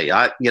interested me.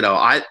 I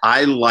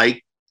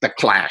like the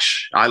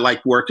Clash. I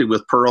like working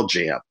with Pearl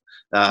Jam.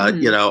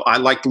 You know, I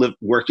like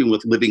working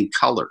with Living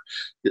Colour.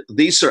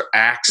 These are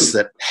acts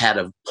that had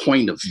a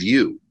point of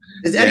view.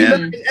 Is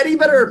Eddie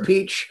Vedder a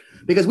peach?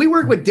 Because we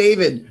worked with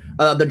David,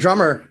 the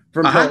drummer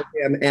from Pearl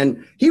Jam,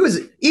 and he was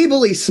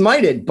evilly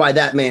smited by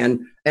that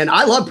man. And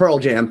I love Pearl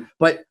Jam,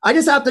 but I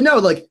just have to know,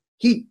 like,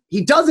 he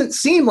doesn't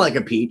seem like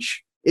a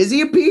peach. Is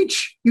he a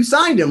peach? You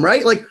signed him,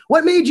 right? Like,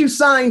 what made you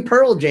sign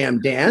Pearl Jam,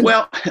 Dan?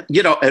 Well,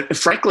 you know,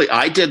 frankly,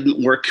 I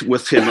didn't work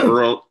with him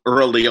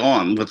early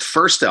on with the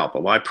first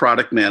album. I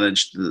product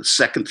managed the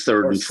second,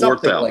 third, and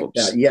fourth albums.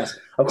 Like that. Yes,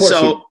 of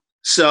course.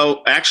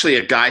 So actually,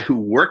 a guy who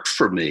worked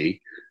for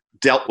me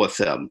dealt with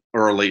him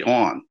early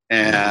on,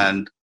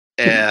 and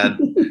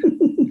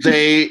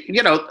they,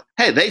 you know,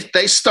 hey,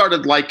 they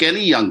started like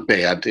any young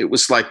band. It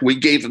was like we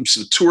gave them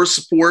some tour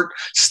support,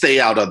 stay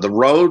out on the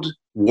road,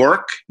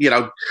 work, you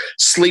know,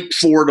 sleep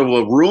 4 to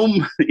a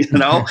room, you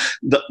know.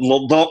 The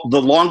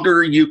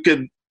longer you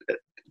could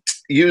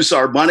use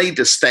our money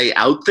to stay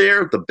out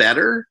there, the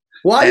better.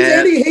 Why does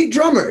Eddie hate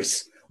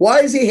drummers?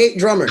 Why does he hate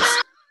drummers?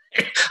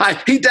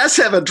 He does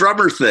have a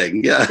drummer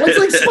thing. Yeah. It's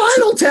like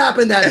Spinal Tap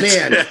in that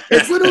band.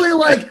 It's literally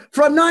like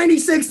from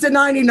 96 to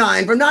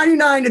 99, from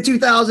 99 to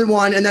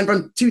 2001, and then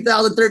from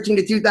 2013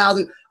 to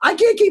 2000. I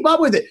can't keep up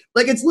with it.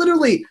 Like, it's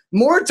literally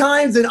more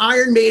times than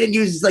Iron Maiden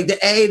uses like the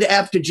A to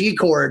F to G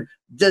chord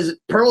does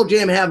Pearl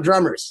Jam have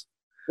drummers.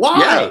 Why?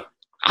 Yeah.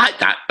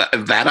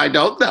 I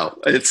don't know.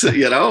 It's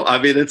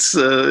I mean,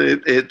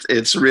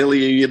 it's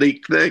really a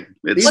unique thing.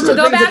 It's to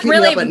go back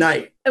really at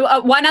night.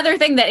 One other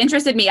thing that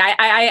interested me,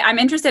 I'm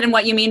interested in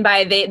what you mean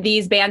by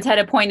these bands had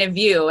a point of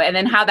view, and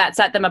then how that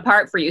set them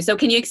apart for you. So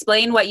can you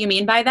explain what you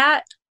mean by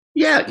that?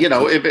 Yeah,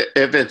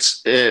 if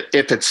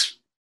it's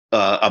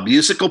a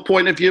musical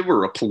point of view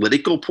or a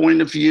political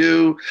point of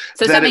view,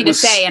 so something to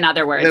say, in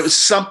other words, it was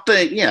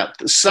something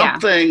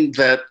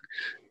that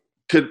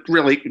could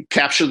really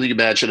capture the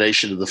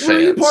imagination of the fans. Were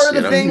you part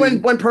of the thing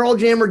when Pearl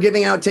Jam were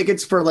giving out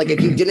tickets for, like, if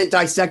you didn't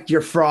dissect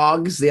your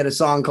frogs? They had a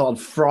song called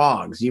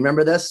Frogs. Do you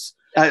remember this?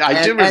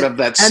 I do remember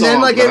that song. And then,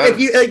 like, if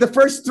you, like, the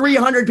first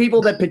 300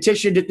 people that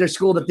petitioned at their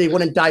school that they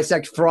wouldn't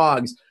dissect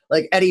frogs,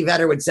 like, Eddie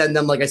Vedder would send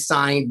them, like, a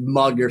signed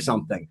mug or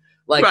something.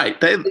 Like, right.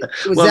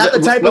 Was that the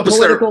type of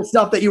political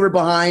stuff that you were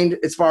behind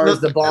as far as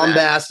the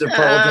bombast of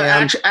Pearl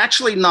Jam?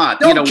 Actually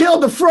not. Don't kill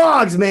the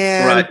frogs,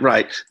 man.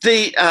 Right.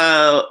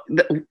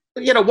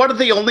 One of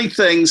the only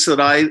things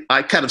that I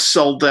kind of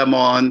sold them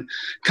on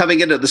coming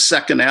into the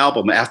second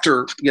album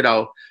after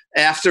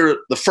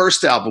the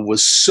first album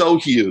was so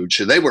huge,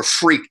 and they were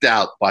freaked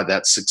out by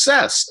that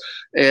success,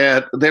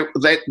 and they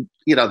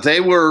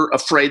were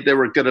afraid they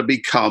were going to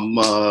become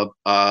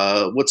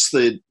what's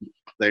the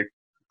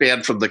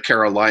band from the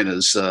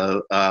Carolinas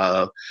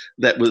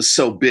that was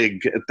so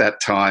big at that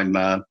time?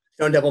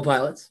 Stone Temple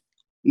Pilots.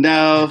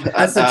 No,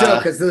 that's the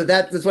joke, because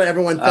that's what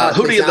everyone thought.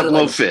 Hootie and the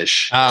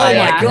Blowfish. Like.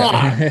 My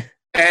God!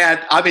 And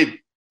I mean,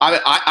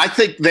 I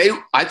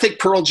think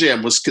Pearl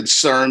Jam was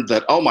concerned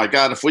that, oh my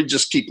God, if we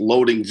just keep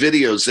loading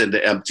videos into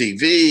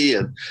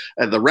MTV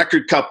and the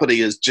record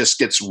company just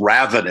gets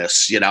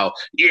ravenous, give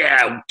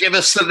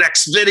us the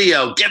next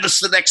video,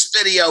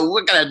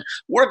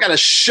 we're gonna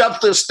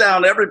shove this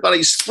down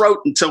everybody's throat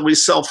until we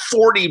sell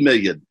 40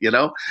 million,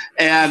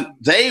 and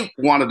they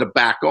wanted to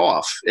back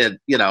off, and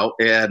no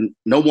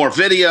more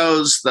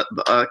videos, that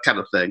kind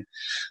of thing.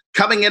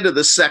 Coming into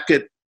the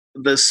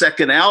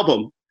second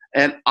album.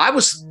 And I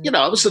was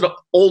an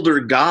older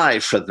guy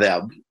for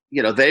them.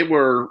 They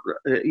were,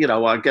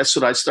 I guess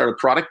when I started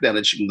product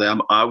managing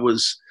them, I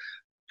was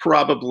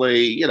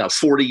probably,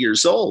 40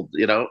 years old,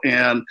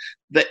 and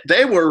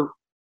they were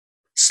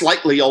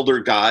slightly older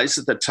guys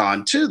at the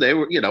time too. They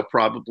were,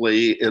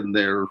 probably in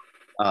their,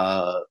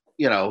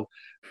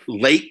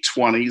 late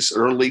 20s,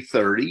 early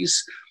 30s.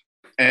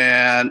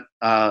 And,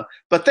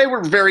 but they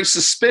were very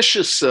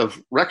suspicious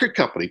of record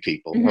company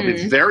people. Mm-hmm. I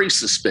mean, very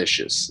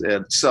suspicious.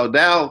 And so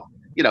now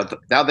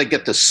they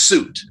get the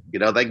suit,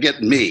 they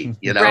get me,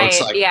 Right, it's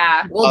like,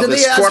 yeah. Well, did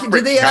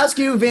they ask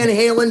you Van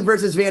Halen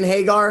versus Van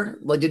Hagar?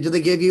 Like, did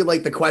they give you,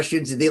 like, the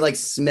questions? Did they, like,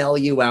 smell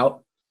you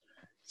out?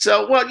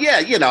 So, well,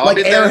 yeah, like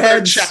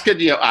they're checking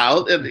you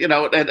out, and,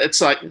 and it's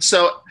like,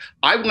 so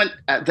I went,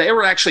 they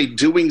were actually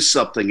doing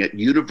something at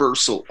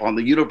Universal, on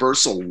the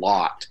Universal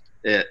lot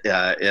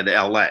in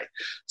LA.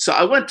 So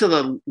I went to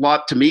the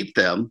lot to meet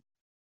them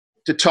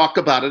to talk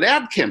about an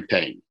ad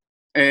campaign.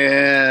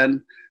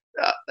 And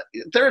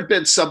there had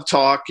been some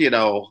talk,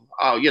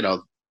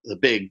 the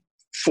big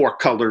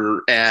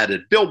 4-color ad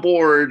at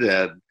Billboard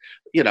and,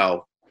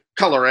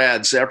 color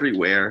ads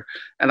everywhere.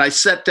 And I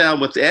sat down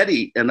with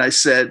Eddie and I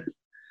said,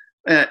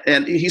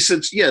 and he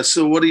said, yeah,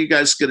 so what are you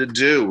guys going to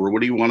do? Or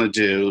what do you want to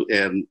do?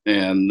 And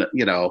and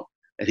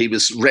he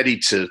was ready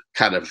to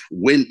kind of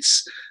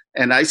wince.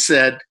 And I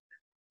said,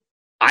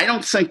 I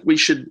don't think we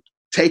should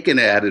take an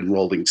ad in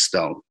Rolling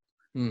Stone.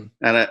 And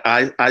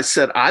I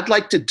said, I'd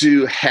like to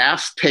do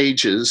half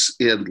pages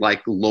in,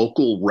 like,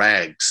 local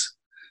rags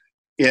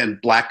in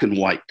black and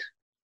white.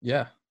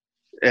 Yeah.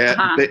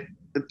 And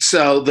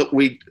so that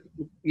we,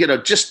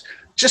 just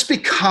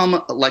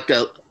become like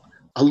a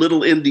little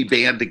indie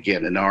band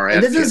again in our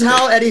ad. This is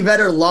how Eddie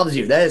Vedder loves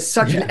you. That is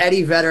such an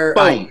Eddie Vedder.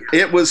 Boom.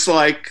 It was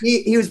like,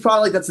 he was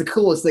probably like, that's the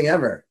coolest thing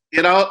ever.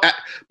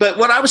 But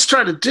what I was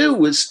trying to do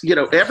was,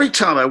 every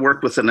time I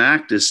work with an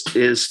act is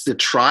to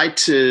try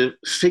to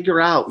figure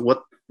out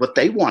what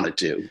they want to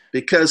do,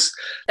 because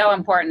so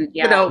important.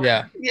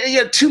 Yeah.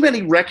 Too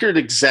many record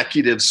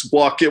executives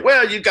walk in.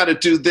 Well, you got to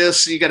do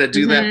this, you got to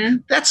do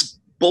that. That's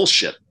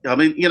bullshit. I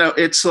mean,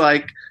 it's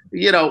like,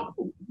 you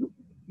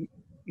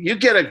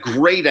get a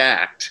great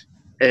act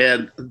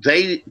and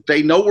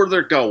they know where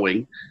they're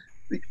going.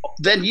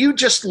 Then you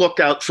just look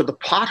out for the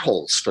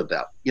potholes for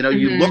them.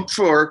 You look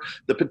for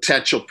the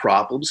potential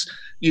problems.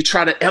 You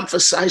try to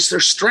emphasize their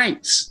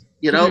strengths,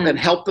 and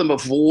help them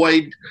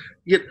avoid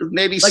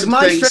maybe like some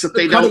things that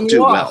they don't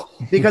do well.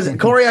 Because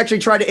Corey actually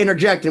tried to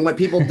interject, and what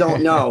people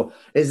don't know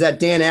is that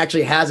Dan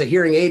actually has a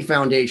hearing aid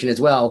foundation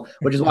as well,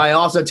 which is why I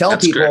also tell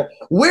people,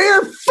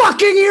 wear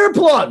fucking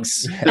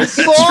earplugs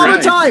all the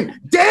time,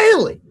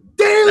 daily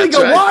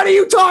go, why do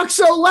you talk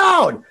so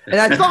loud? And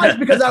I thought it's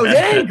because I was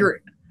angry.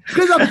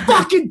 Because I'm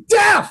fucking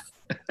deaf.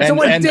 So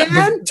when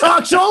Dan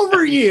talks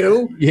over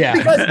you,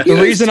 the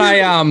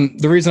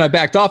reason I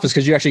backed off is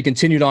because you actually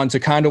continued on to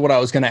kind of what I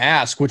was going to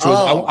ask, which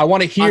was I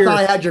want to hear. I thought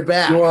I had your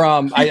back.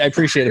 I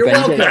appreciate it. You're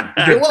welcome.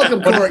 You're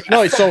welcome, Corey.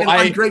 No, so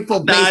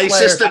ungrateful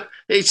bass player.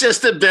 He's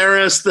just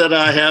embarrassed that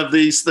I have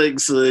these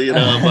things, you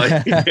know.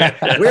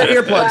 We're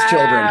earplugs,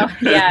 children.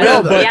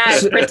 Yeah,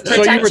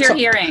 protect your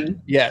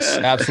hearing. Yes,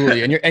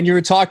 absolutely. And you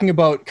were talking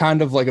about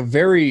kind of like a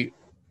very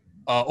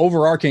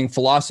overarching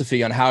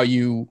philosophy on how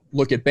you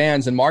look at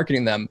bands and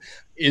marketing them.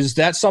 Is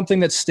that something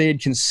that stayed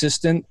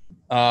consistent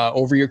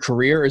over your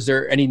career? Is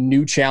there any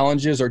new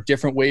challenges or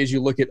different ways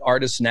you look at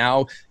artists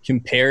now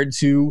compared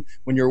to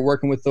when you're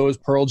working with those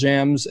Pearl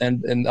Jams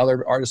and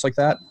other artists like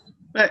that?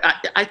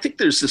 I think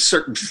there's a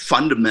certain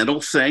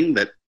fundamental thing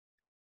that,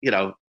 you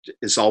know,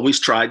 is always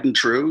tried and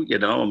true. You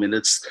know, I mean,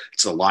 it's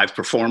a live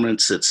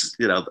performance. It's,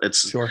 you know,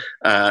 it's sure.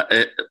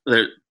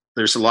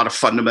 There's a lot of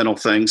fundamental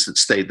things that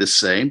stayed the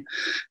same.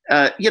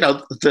 You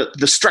know,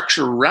 the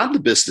structure around the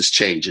business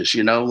changes.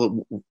 You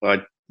know,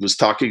 I was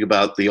talking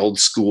about the old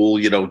school,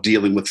 you know,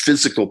 dealing with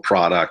physical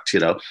product.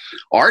 You know,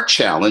 our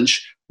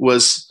challenge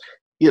was,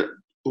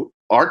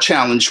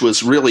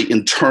 really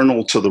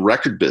internal to the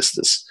record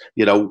business.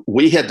 You know,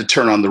 we had to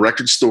turn on the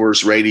record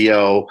stores,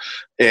 radio,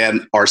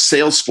 and our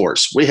sales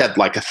force. We had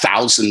like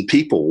 1,000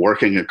 people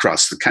working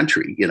across the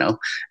country, you know,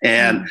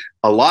 and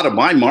a lot of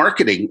my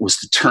marketing was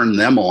to turn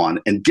them on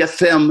and get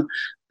them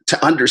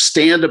to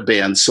understand a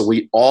band, so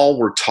we all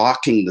were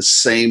talking the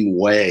same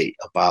way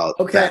about.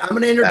 Okay, I'm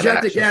going to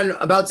interject again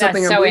about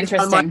something so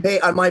interesting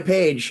on my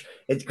page.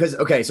 It's because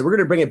so we're going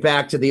to bring it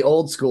back to the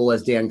old school,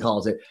 as Dan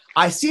calls it.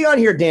 I see on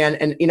here, Dan,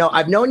 and you know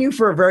I've known you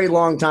for a very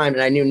long time,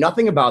 and I knew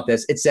nothing about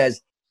this. It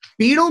says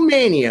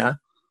Beatlemania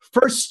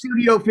first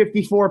Studio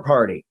 54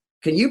 party.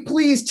 Can you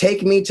please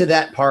take me to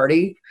that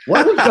party?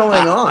 What was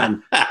going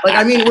on? Like,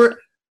 I mean,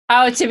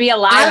 to be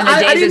alive in the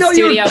days I didn't of know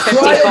Studio you were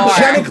 54.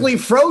 cryogenically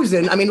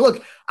frozen. I mean,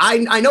 look,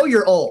 I know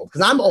you're old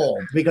because I'm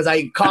old because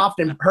I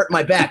coughed and hurt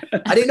my back.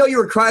 I didn't know you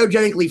were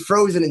cryogenically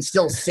frozen and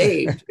still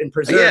saved and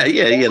preserved.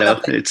 Yeah, you know,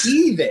 it's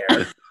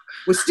there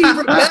with Steve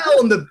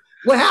Rebell and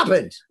what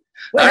happened?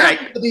 What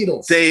happened to the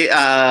Beatles? They,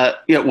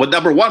 well,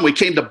 number one, we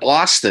came to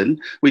Boston.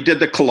 We did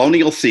the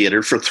Colonial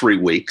Theater for 3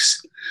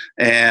 weeks.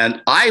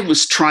 And I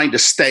was trying to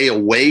stay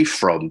away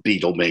from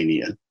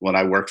Beatlemania when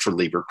I worked for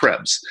Lieber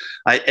Krebs.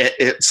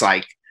 It's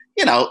like,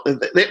 you know,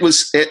 it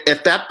was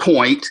at that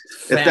point.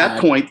 At that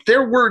point,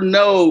 there were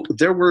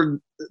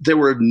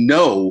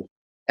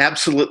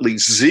absolutely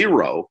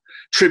zero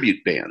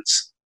tribute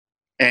bands,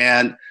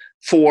 and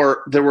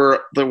there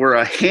were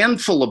a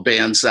handful of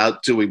bands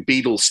out doing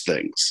Beatles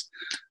things,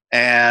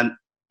 and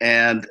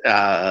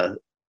that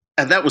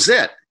was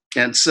it.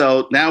 And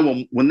so now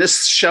when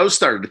this show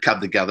started to come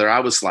together, I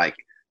was like,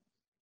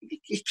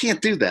 you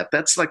can't do that.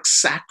 That's like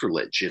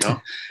sacrilege, you know?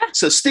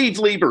 So Steve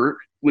Lieber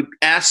would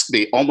ask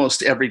me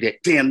almost every day,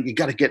 Dan, you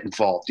got to get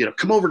involved. You know,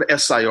 come over to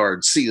SIR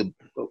and see the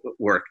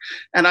work.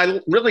 And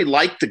I really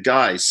liked the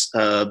guys,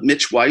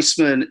 Mitch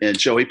Weissman and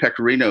Joey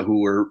Pecorino,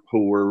 who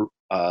were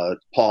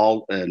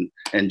Paul and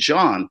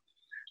John,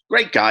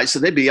 great guys. So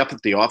they'd be up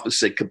at the office.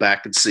 They'd come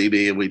back and see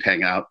me, and we'd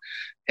hang out.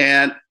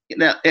 And you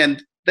know,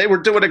 and they were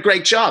doing a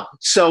great job.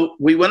 So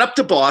we went up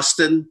to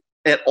Boston.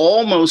 It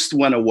almost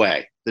went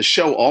away. The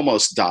show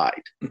almost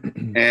died,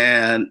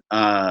 and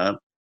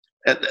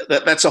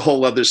that's a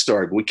whole other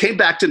story. But we came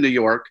back to New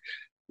York.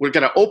 We're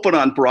going to open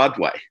on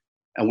Broadway,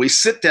 and we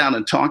sit down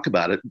and talk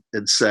about it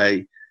and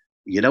say,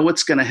 you know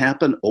what's going to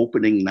happen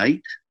opening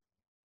night?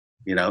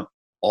 You know,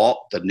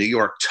 all the New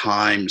York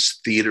Times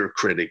theater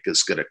critic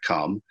is going to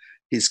come.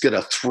 He's going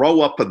to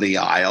throw up in the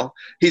aisle.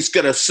 He's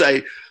going to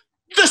say,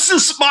 this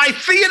is my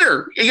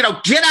theater. You know,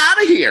 get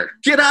out of here.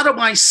 Get out of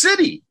my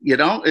city. You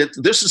know,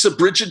 this is a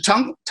bridge and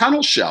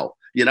tunnel show.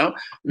 You know,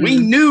 we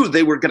knew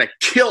they were going to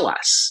kill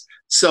us.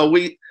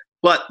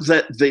 But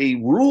the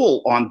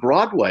rule on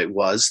Broadway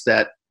was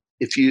that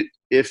if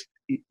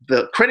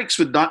the critics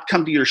would not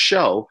come to your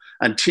show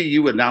until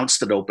you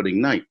announced an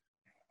opening night.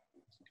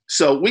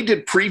 So we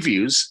did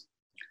previews,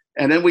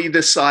 and then we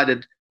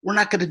decided we're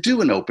not going to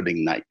do an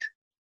opening night.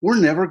 We're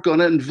never going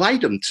to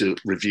invite them to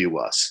review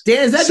us.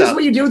 Dan, is that just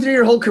what you do through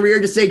your whole career?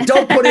 To say,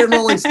 don't put in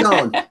Rolling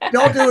Stone.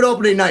 Don't do an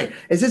opening night.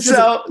 Is this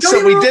so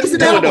we didn't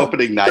do an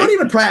opening night. Don't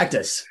even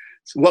practice.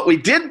 What we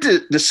did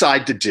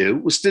decide to do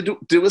was to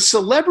do a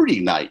celebrity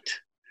night.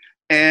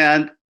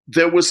 And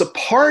there was a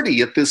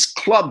party at this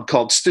club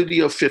called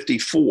Studio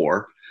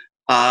 54.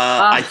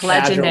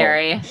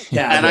 Legendary.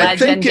 And I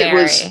think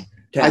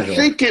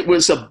it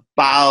was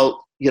about,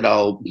 you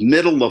know,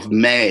 middle of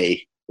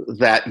May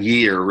that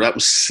year. That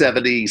was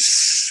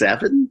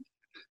 77.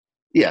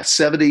 Yeah,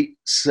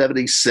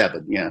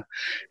 77. Yeah.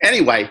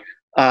 Anyway,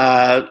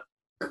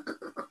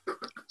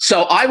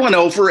 so I went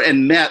over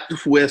and met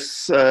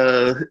with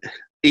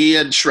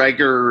Ian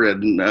Schrager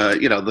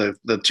and, you know,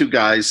 the two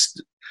guys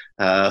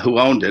who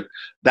owned it.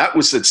 That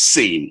was a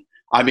scene.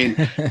 I mean,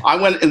 I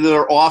went into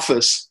their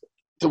office.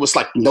 There was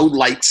like no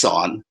lights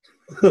on.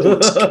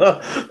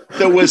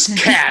 There was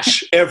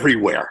cash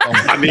everywhere.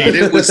 I mean,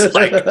 it was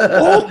like,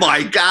 oh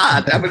my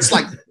God. That was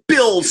like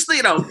bills,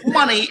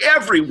 money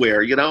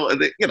everywhere,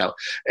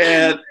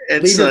 and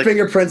leave your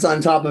fingerprints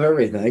on top of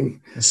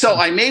everything. So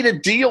I made a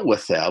deal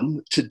with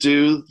them to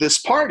do this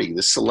party,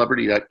 this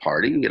celebrity night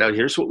party.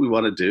 Here's what we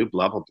want to do,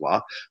 blah, blah,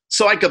 blah.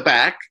 So I go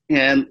back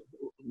and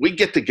we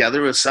get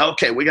together and say,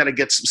 okay, we got to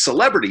get some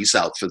celebrities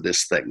out for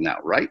this thing now,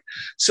 right?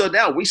 So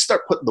now we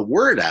start putting the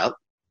word out,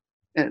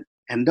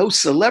 and those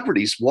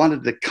celebrities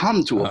wanted to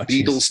come to a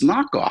Beatles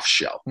knockoff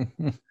show.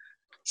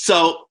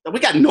 So we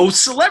got no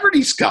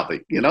celebrities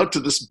coming, to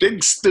this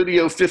big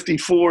Studio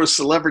 54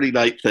 celebrity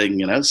night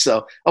thing,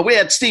 So we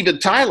had Steven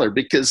Tyler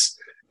because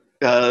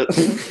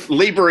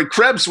Lieber and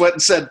Krebs went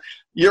and said,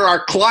 "You're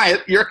our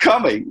client, you're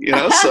coming,"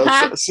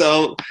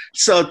 So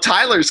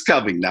Tyler's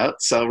coming now.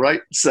 So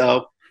right,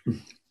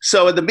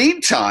 so in the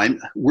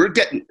meantime,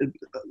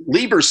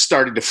 Lieber's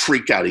starting to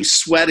freak out. He's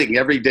sweating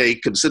every day. He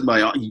comes in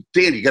my office,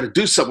 "Dan, you got to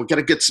do something. We got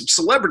to get some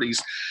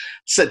celebrities."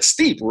 Said,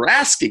 "Steve, we're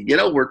asking.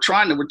 We're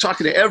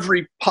talking to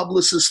every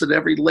publicist and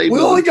every label.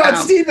 We only got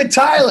Steven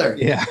Tyler."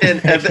 Yeah.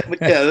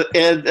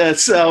 And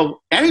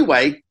so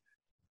anyway,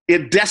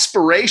 in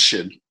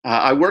desperation,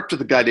 I worked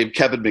with a guy named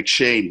Kevin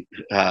McShane,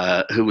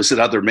 who was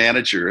another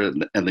manager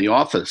in the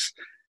office.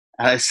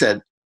 And I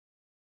said,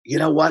 "You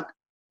know what?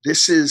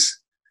 This is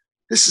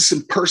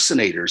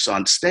impersonators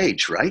on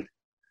stage, right?"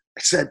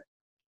 I said,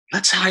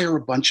 "Let's hire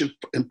a bunch of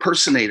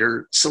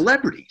impersonator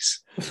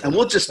celebrities, and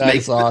we'll just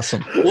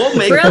awesome. We'll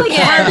make the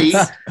party.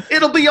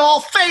 It'll be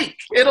all fake.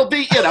 It'll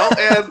be,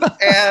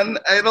 and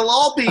it'll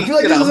all be." I feel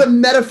like this is a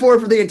metaphor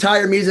for the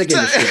entire music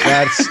industry.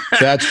 That's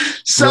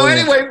so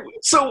anyway,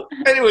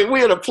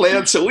 we had a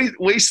plan. So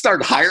we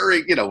started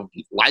hiring,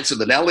 Liza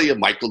Minnelli and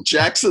Michael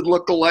Jackson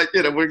lookalike.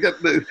 We're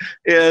getting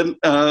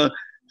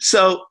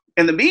so.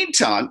 In the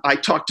meantime, I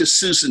talked to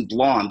Susan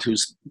Blond,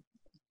 who's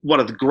one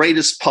of the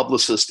greatest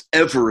publicists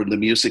ever in the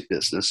music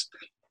business,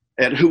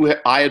 and who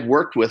I had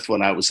worked with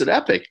when I was at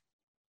Epic.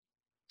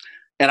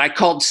 And I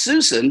called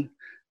Susan,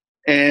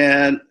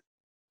 and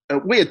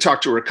we had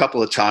talked to her a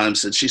couple of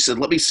times, and she said,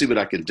 "Let me see what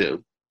I can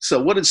do."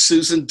 So what did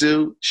Susan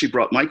do? She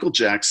brought Michael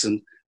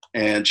Jackson,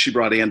 and she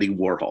brought Andy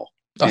Warhol.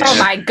 Oh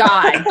my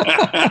God.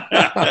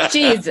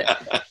 Jeez.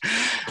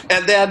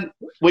 And then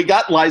we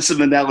got Liza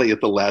Minnelli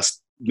at the last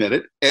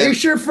minute. Are you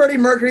sure Freddie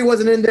Mercury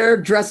wasn't in there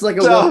dressed like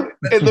a woman?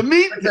 In the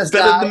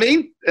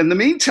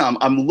meantime,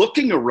 I'm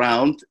looking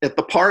around at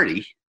the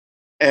party,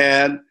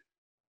 and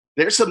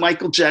there's a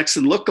Michael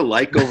Jackson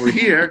lookalike over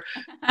here,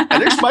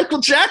 and there's Michael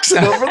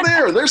Jackson over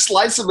there. There's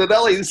Liza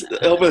Minnelli's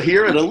over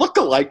here and a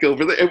lookalike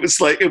over there. It was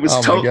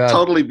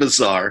totally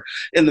bizarre.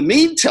 In the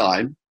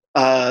meantime,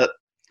 the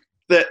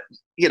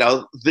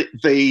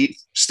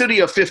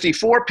Studio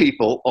 54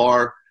 people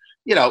are,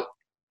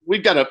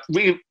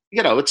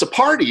 it's a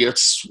party.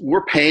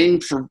 We're paying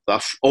for an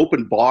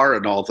open bar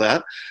and all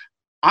that.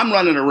 I'm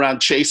running around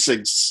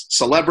chasing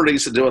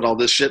celebrities and doing all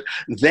this shit.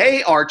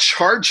 They are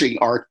charging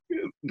them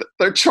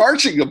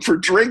for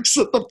drinks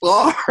at the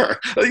bar.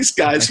 These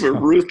guys were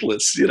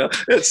ruthless.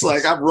 It's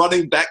like I'm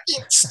running back.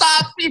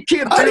 Stop! You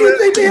can't do it. How do you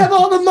think they have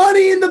all the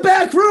money in the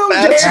back room?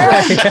 That's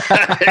right.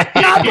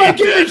 Not by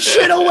giving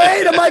shit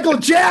away to Michael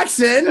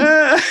Jackson.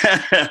 Anyway,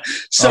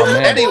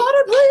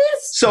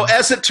 so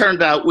as it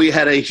turned out, we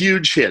had a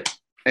huge hit.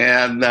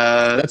 And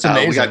that's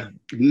amazing. We got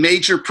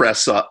major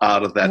press out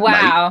of that.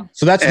 Wow! Night.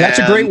 So that's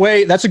a great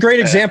way. That's a great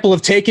example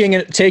of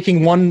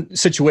taking one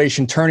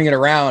situation, turning it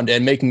around,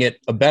 and making it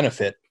a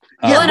benefit.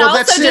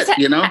 That's it.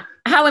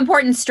 How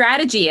important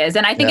strategy is.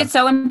 And I think it's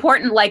so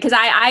important, because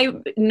I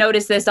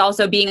notice this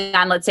also being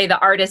on, let's say, the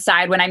artist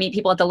side. When I meet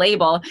people at the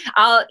label,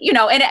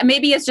 and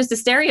maybe it's just a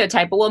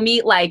stereotype, but we'll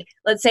meet,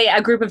 let's say,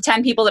 a group of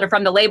 10 people that are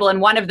from the label,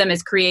 and one of them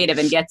is creative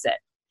and gets it.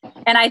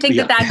 And I think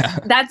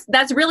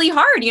that's really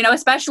hard,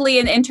 especially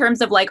in terms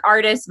of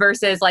artists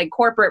versus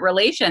corporate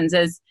relations,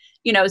 is,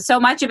 so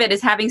much of it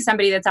is having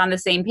somebody that's on the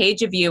same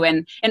page of you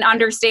and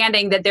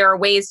understanding that there are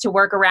ways to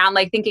work around,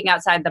 thinking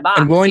outside the box.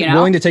 And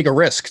willing to take a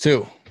risk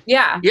too.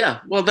 Yeah. Yeah.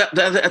 Well,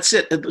 that's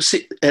it.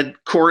 And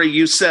Corey,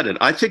 you said it.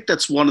 I think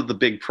that's one of the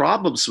big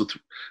problems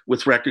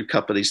with record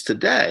companies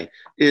today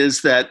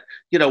is that,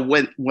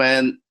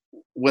 when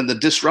the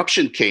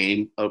disruption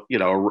came,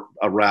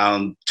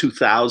 around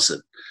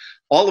 2000,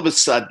 all of a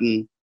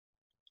sudden,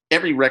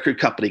 every record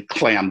company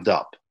clammed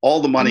up.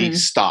 All the money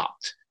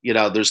stopped.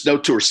 There's no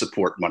tour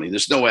support money.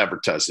 There's no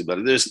advertising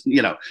money. There's,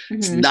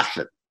 it's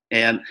nothing.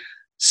 And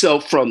so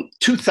from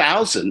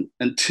 2000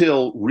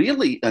 until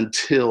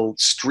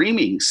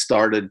streaming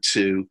started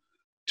to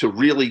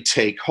really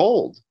take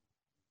hold.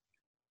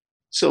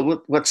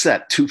 So what's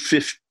that?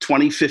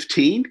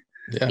 2015?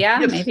 Yeah,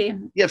 maybe.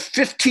 You have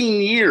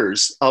 15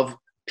 years of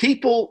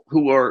people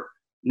who are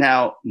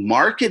now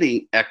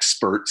marketing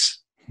experts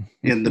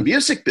in the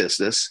music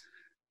business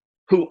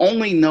who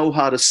only know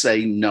how to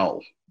say no.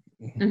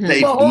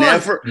 They've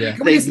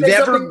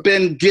never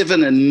been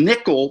given a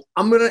nickel.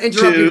 I'm going to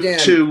interrupt you, Dan.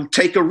 To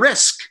take a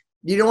risk.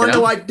 You don't want to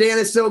know why Dan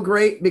is so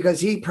great? Because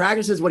he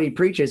practices what he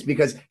preaches,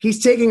 because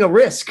he's taking a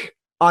risk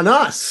on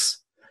us.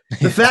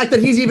 The fact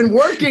that he's even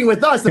working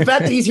with us, the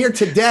fact that he's here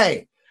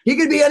today, he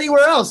could be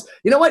anywhere else.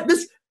 You know what?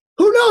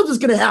 who knows what's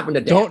going to happen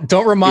to Dan?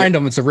 Don't remind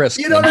him it's a risk.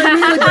 You know what I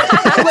mean?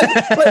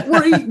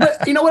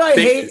 But you know what I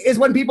hate is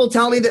when people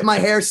tell me that my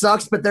hair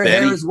sucks, but their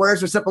hair is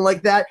worse or something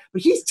like that.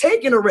 But he's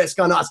taking a risk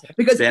on us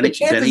because the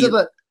chances of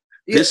a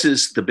this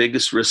is the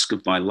biggest risk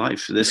of my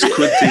life. This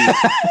could be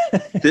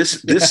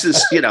this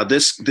is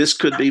this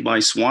could be my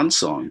swan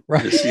song.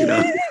 Right. This,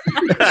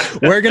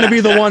 We're going to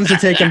be the ones to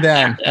take him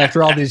down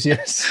after all these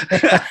years.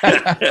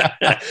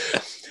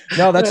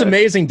 No, that's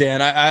amazing,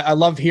 Dan. I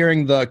love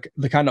hearing the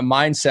kind of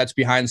mindsets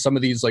behind some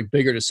of these like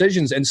bigger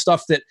decisions and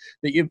stuff that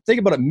you think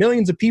about it.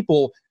 Millions of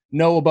people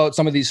know about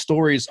some of these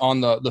stories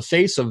on the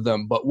face of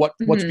them, but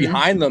what's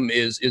behind them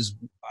is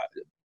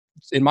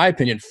in my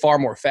opinion, far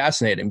more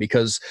fascinating,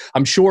 because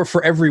I'm sure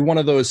for every one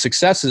of those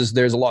successes,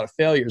 there's a lot of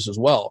failures as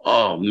well.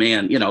 Oh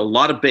man, a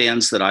lot of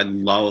bands that I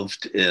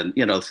loved, and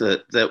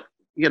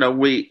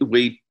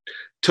we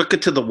took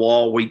it to the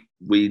wall.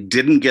 We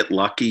didn't get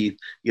lucky.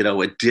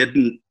 It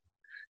didn't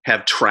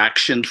have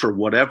traction for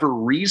whatever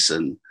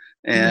reason,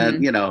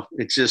 and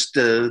it just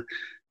you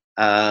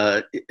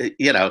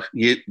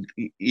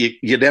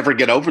never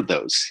get over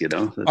those.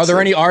 Are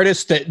there any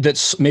artists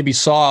that maybe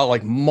saw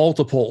like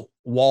multiple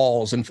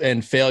walls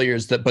and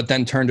failures but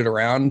then turned it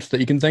around that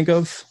you can think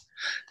of?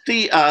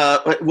 One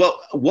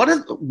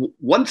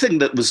thing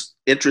that was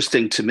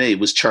interesting to me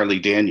was Charlie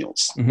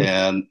Daniels,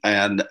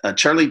 and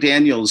Charlie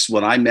Daniels,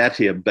 when I met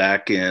him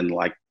back in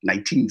like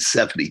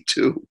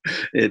 1972,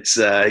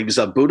 he was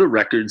on Buddha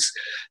Records,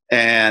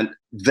 and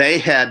they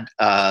had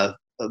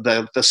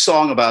the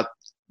song about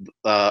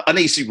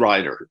Uneasy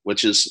Rider,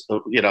 which is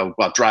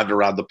about driving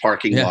around the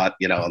parking lot,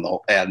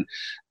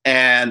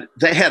 and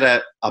they had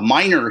a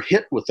minor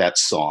hit with that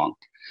song,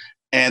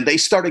 and they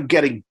started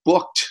getting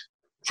booked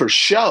for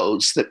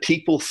shows that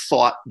people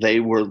thought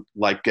they were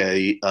like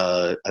a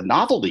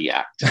novelty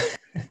act,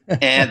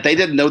 and they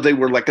didn't know they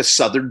were like a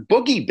Southern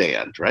boogie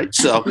band, right?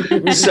 So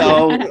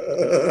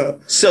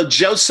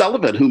Joe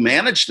Sullivan, who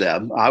managed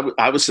them,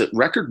 I was at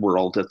Record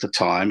World at the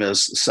time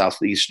as the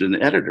Southeastern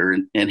editor,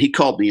 and he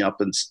called me up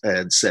and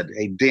said,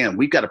 "Hey Dan,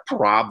 we've got a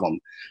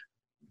problem.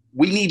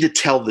 We need to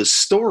tell this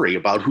story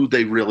about who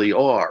they really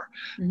are.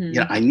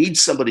 I need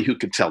somebody who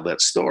can tell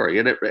that story,"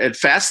 and it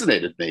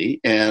fascinated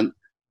me, and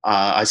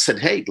I said,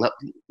 "Hey,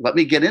 let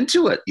me get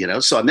into it."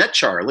 So I met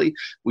Charlie.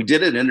 We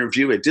did an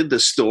interview. I did the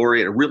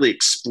story, and it really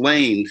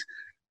explained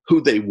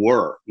who they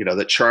were.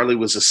 That Charlie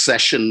was a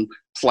session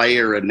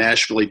player in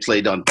Nashville. He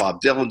played on Bob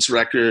Dylan's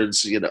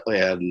records. And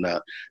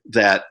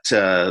that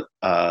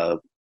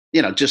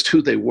just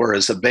who they were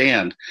as a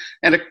band.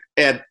 And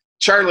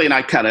Charlie and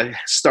I kind of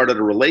started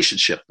a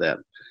relationship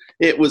then.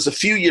 It was a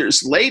few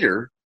years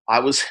later.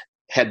 I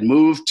had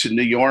moved to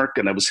New York,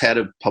 and I was head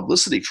of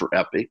publicity for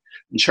Epic,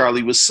 and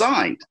Charlie was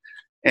signed.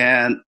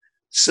 And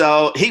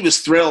so he was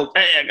thrilled.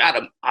 "Hey,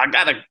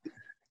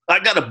 I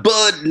got a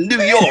bud in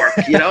New York,"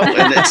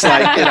 and it's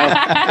like,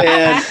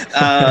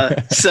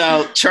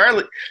 so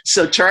Charlie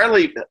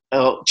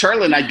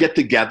and I get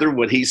together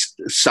when he's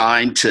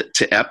signed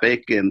to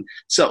Epic. And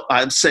so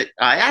I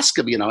asked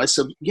him, I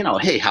said,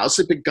 "Hey, how's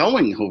it been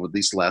going over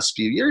these last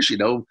few years?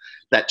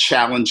 That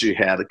challenge you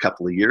had a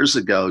couple of years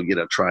ago,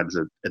 trying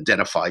to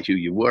identify who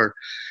you were."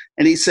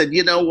 And he said,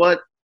 "You know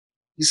what?"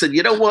 He said,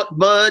 "You know what,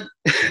 bud?"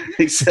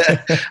 he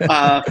said,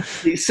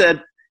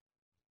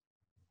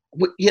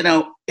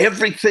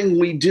 "Everything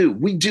we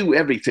do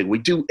everything. We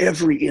do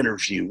every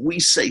interview. We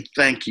say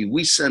thank you.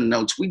 We send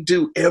notes. We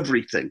do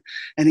everything."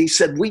 And he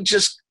said, "We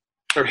just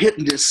are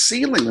hitting this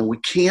ceiling and we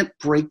can't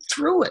break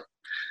through it."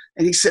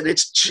 And he said,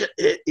 it's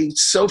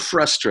so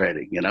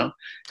frustrating,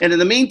 And in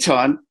the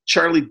meantime,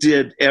 Charlie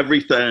did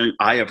everything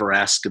I ever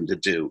asked him to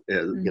do,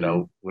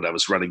 when I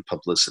was running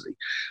publicity.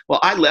 Well,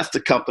 I left the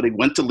company,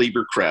 went to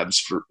Lieber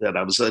Krebs, and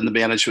I was in the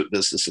management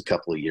business a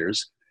couple of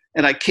years.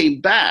 And I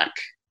came back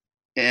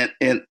and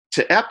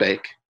to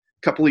Epic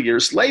a couple of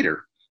years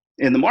later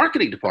in the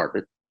marketing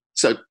department.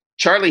 So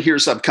Charlie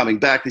hears I'm coming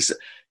back. He said,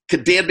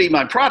 "Could Dan be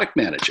my product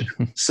manager?"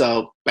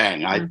 So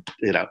bang,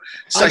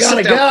 So I got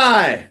a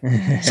guy.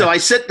 So I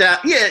sit down.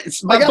 Yeah,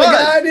 it's my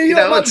bud.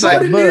 It's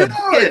like bud.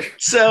 Yeah,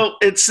 so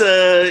it's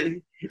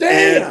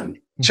Dan.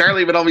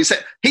 Charlie would always say,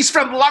 "He's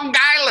from Long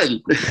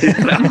Island."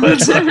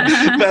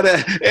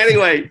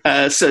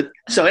 So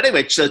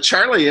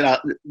Charlie,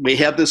 we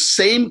have this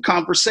same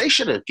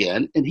conversation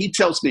again, and he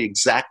tells me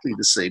exactly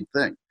the same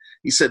thing.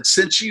 He said,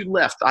 "Since you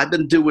left, I've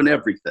been doing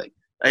everything.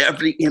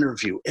 Every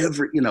interview,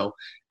 every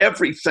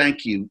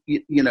thank you,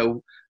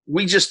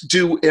 we just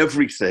do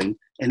everything."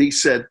 And he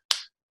said,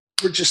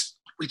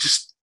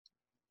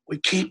 we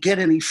can't get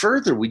any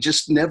further. We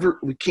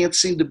can't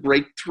seem to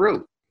break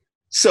through.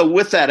 So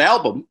with that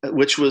album,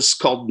 which was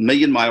called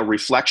Million Mile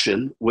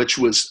Reflection, which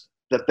was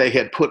that they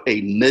had put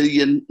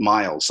 1,000,000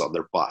 miles on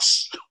their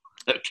bus,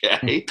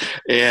 okay,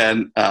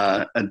 and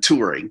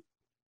touring.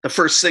 The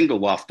first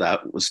single off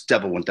that was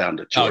Devil Went Down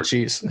to Georgia. Oh,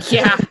 jeez.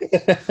 Yeah.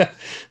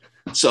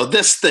 So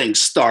this thing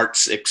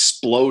starts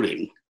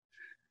exploding.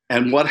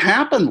 And what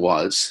happened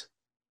was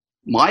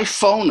my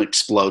phone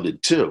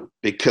exploded too,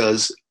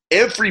 because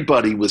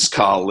everybody was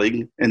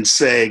calling and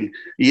saying,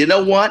 "You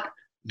know what?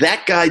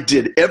 That guy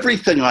did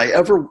everything I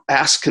ever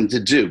asked him to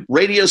do.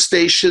 Radio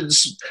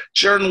stations,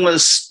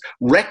 journalists,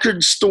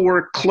 record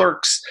store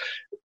clerks,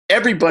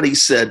 everybody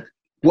said,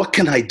 what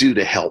can I do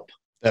to help?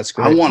 That's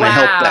great. I want to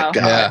help that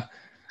guy. Yeah.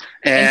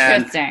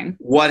 And Interesting.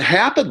 what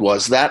happened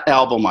was that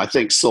album, I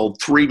think,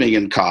 sold 3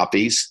 million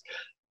copies.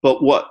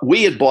 But what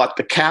we had bought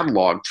the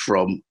catalog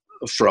from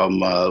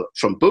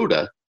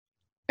Buddha.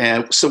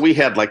 And so we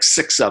had like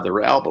 6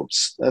 other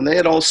albums, and they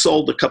had all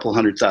sold a couple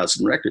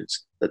 100,000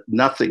 records, but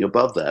nothing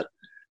above that.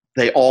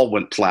 They all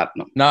went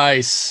platinum.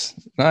 Nice.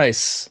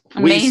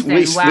 Amazing.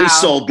 We Wow.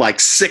 sold like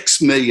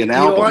 6 million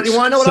albums. You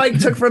want to know what I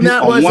took from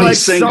that? On was one like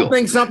single.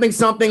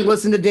 something,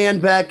 listen to Dan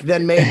Beck,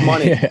 then make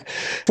money. Yeah.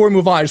 Before we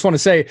move on, I just want to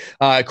say,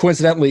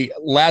 coincidentally,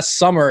 last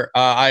summer,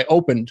 I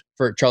opened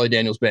for Charlie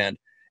Daniels Band.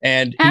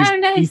 And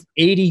he's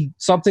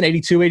 80-something,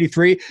 82,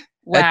 83.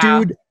 Wow. That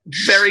dude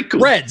Very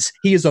cool. shreds.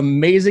 He is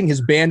amazing.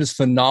 His band is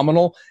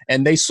phenomenal.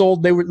 And they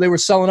were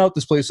selling out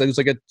this place. It was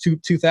like a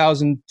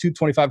 2,000,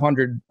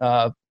 2,500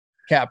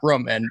 cap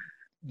room. And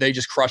they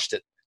just crushed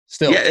it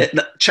still. Yeah,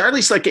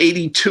 Charlie's like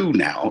 82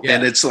 now. Yeah.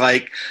 And it's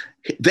like,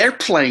 they're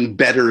playing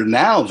better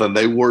now than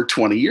they were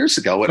 20 years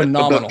ago.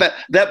 Phenomenal. But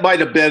that might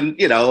have been,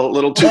 a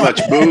little too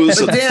much booze,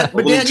 But Dan, a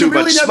little too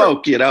much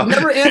smoke,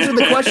 Never answered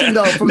the question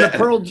though from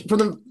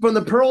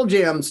the Pearl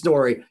Jam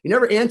story. You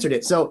never answered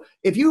it. So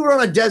if you were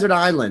on a desert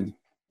island,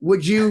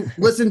 would you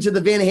listen to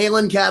the Van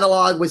Halen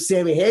catalog with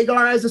Sammy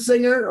Hagar as a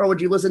singer, or would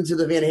you listen to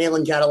the Van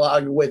Halen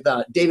catalog with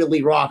David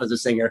Lee Roth as a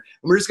singer?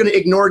 And we're just going to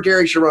ignore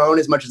Gary Cherone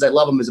as much as I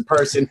love him as a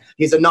person.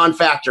 He's a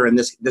non-factor in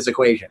this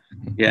equation.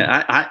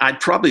 Yeah, I'd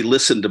probably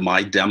listen to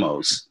my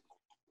demos.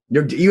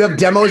 You have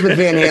demos with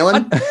Van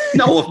Halen?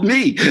 No, of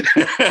me.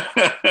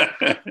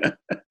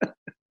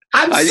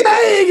 I'm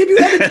saying if you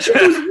had to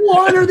choose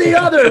one or the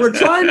other, we're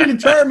trying to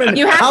determine.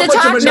 You have how to much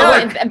talk. of a No,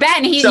 narc-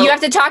 Ben. So- You have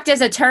to talk to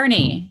his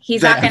attorney.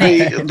 He's not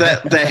going to.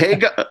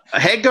 The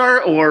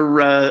Hagar or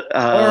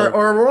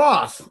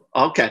Roth.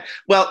 Okay.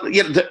 Well,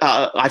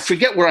 I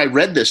forget where I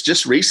read this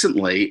just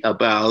recently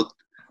about.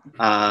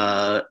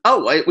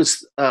 It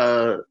was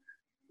the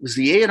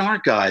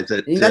A&R guy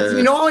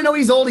that. All I know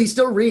he's old. He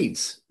still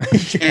reads.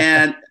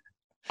 And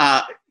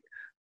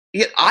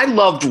I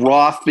loved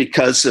Roth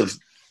because of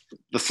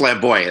the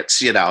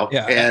flamboyance, Yeah,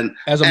 and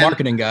as a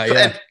marketing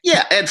guy,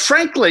 yeah. And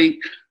frankly,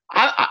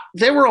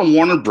 they were on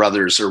Warner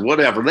Brothers or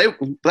whatever.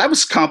 That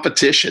was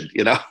competition,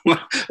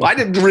 I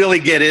didn't really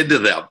get into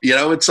them.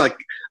 It's like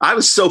I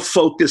was so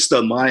focused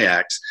on my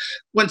acts.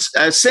 When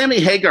Sammy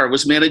Hagar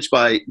was managed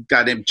by a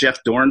guy named Jeff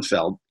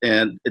Dornfeld,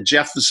 and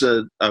Jeff was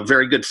a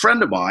very good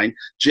friend of mine.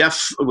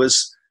 Jeff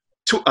was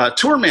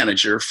tour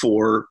manager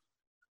for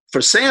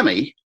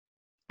Sammy.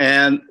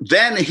 And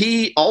then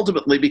he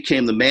ultimately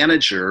became the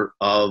manager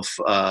of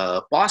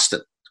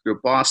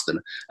Group Boston,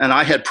 and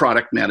I had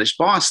product managed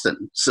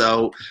Boston.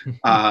 So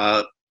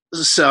Jeff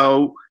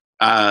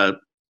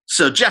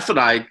and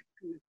I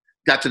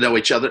got to know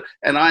each other,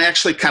 and I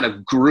actually kind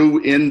of grew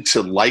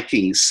into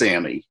liking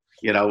Sammy.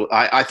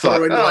 I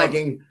thought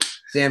liking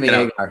Sammy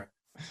Hagar.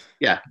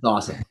 Yeah, it's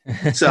awesome.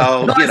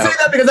 So I say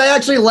that because I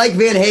actually like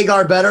Van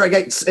Hagar better. I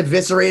get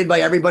eviscerated by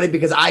everybody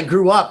because I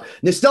grew up.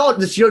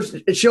 Nostalgia.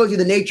 It shows you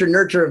the nature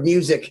nurture of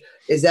music.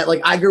 Is that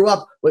like I grew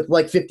up with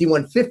like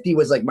 5150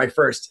 was like my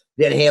first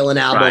Van Halen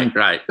album.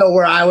 Right. So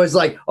where I was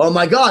like, oh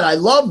my God, I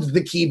loved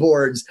the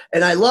keyboards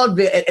and I loved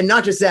it. And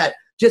not just that,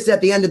 just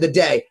at the end of the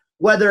day,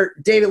 whether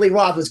David Lee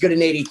Roth was good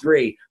in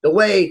 83, the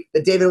way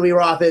that David Lee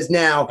Roth is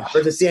now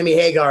versus Sammy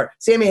Hagar.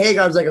 Sammy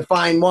Hagar is like a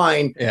fine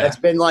wine that's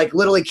been like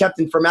literally kept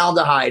in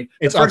formaldehyde.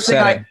 It's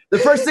upsetting. The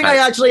first thing I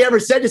actually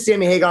ever said to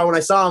Sammy Hagar when I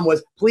saw him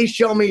was, please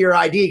show me your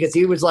ID, because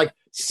he was like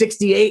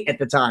 68 at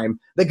the time.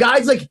 The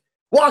guy's like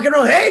walking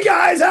around, hey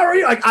guys, how are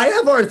you? Like I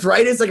have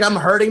arthritis, like I'm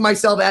hurting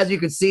myself, as you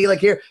can see. Like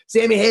here,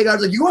 Sammy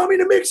Hagar's like, you want me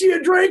to mix you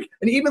a drink?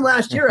 And even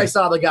last year I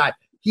saw the guy.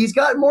 He's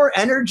got more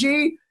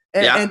energy.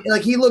 And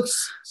like he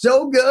looks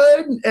so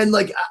good, and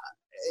like,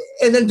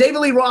 and then David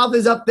Lee Roth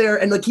is up there,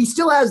 and like he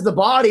still has the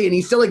body, and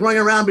he's still like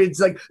running around, but it's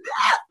like.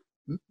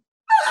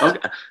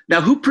 Okay. Now,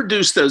 who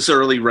produced those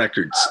early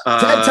records?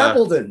 Ted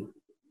Templeton.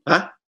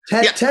 Huh?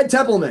 Ted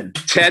Templeman.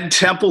 Ted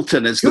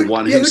Templeton is the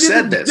one who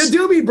said this. The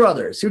Doobie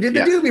Brothers. Who did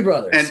the Doobie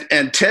Brothers?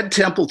 And Ted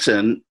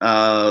Templeton,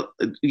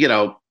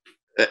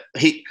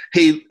 he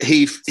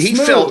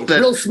smooth, felt that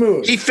real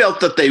smooth. He felt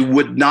that they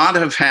would not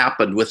have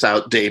happened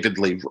without David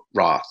Lee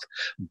Roth.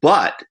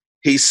 But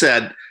he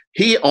said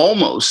he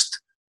almost,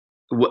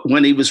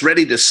 when he was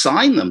ready to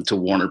sign them to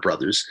Warner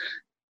Brothers,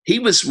 he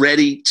was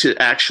ready to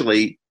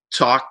actually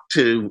talk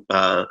to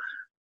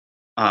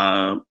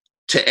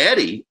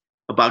Eddie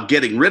about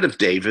getting rid of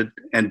David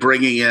and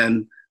bringing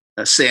in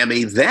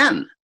Sammy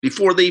then,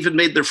 before they even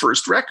made their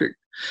first record.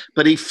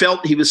 But he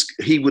felt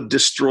he would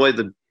destroy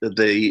the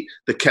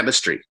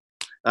chemistry.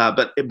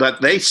 But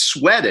they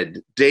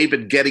sweated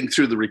David getting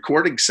through the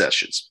recording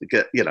sessions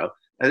because that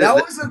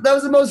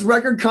was the most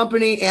record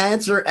company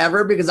answer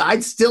ever, because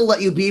I'd still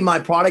let you be my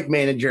product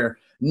manager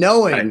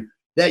knowing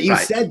that you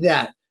said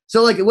that.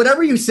 So like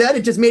whatever you said,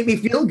 it just made me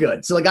feel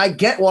good. So like I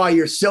get why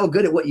you're so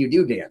good at what you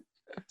do, Dan.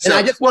 And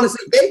I just want to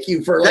say thank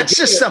you for that's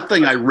just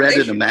something I read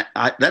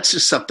that's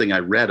just something I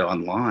read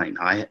online.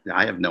 I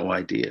have no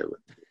idea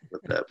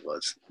what that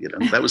was.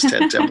 That was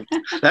Ted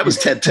Templeton. That was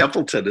Ted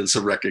Templeton as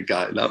a record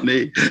guy, not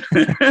me.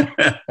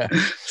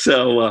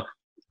 So,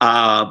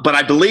 but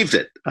I believed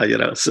it.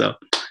 So.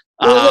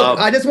 Well, look,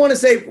 I just want to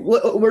say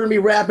we're going to be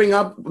wrapping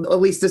up at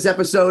least this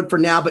episode for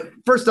now. But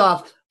first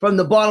off, from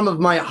the bottom of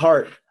my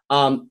heart,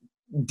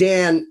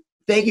 Dan,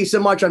 thank you so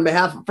much on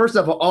behalf, first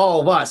of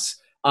all of us,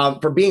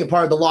 for being a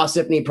part of the Lost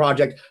Symphony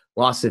Project.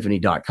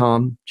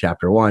 LostSymphony.com,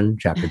 Chapter 1,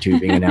 Chapter 2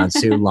 being announced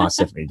soon,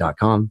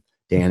 LostSymphony.com.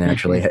 Dan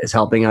actually is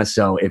helping us.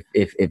 So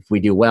if we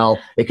do well,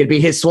 it could be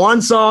his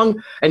swan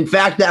song. In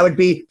fact, that would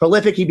be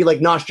prolific. He'd be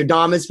like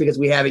Nostradamus because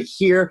we have it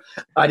here.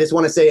 I just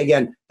want to say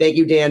again, thank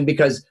you, Dan,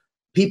 because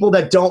people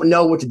that don't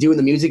know what to do in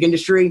the music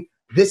industry,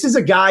 this is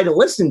a guy to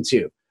listen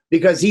to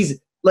because he's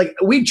like,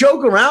 we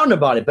joke around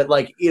about it, but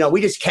like,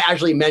 we just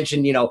casually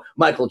mention,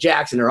 Michael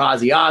Jackson or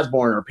Ozzy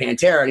Osbourne or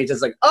Pantera. And he's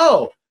just like,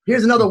 oh,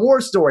 here's another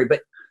war story,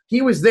 but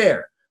he was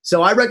there.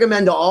 So I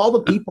recommend to all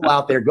the people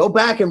out there, go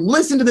back and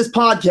listen to this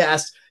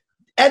podcast,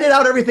 edit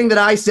out everything that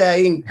I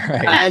say.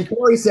 And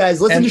Corey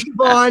says, listen to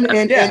Siobhan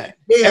and Dan.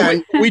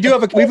 And we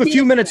have a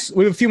few minutes.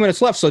 We have a few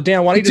minutes left. So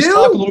Dan, why don't you just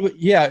talk a little bit?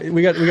 Yeah,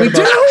 we got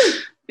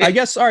I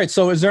guess. All right.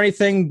 So is there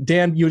anything,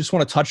 Dan, you just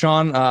want to touch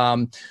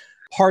on?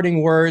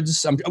 Parting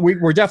words.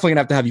 We're definitely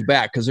gonna have you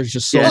back because there's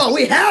just so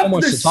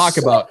much to talk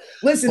about.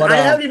 Listen, but, I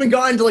haven't even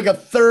gotten to like a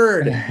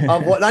third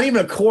of what, not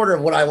even a quarter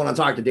of what I want to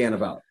talk to Dan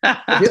about.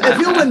 If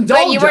you'll indulge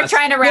but you were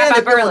trying to wrap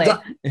up early.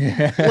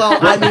 Well,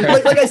 I mean,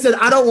 like I said,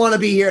 I don't want to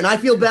be here, and I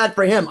feel bad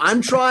for him.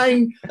 I'm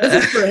trying.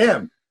 This is for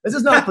him. This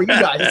is not for you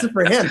guys. This is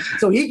for him.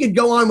 So he could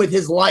go on with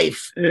his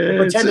life and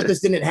pretend that this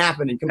didn't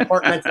happen and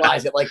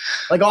compartmentalize it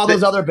like all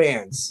those other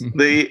bands.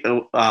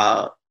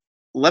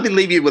 Let me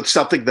leave you with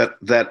something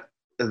that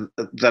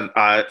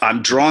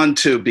I'm drawn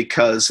to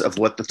because of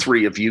what the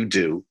three of you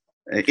do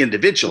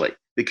individually,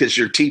 because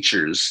you're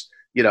teachers,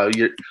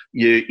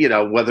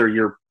 whether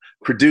you're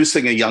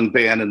producing a young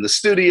band in the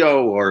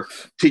studio or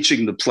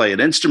teaching to play an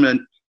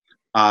instrument.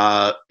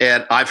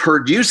 And I've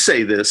heard you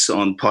say this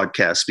on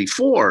podcasts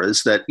before,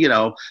 is that,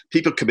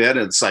 people come in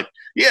and it's like,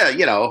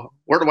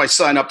 where do I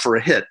sign up for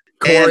a hit?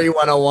 Corey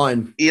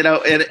 101.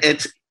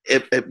 And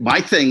my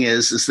thing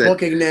is that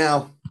booking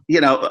now,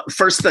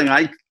 first thing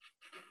I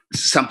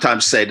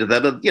sometimes say to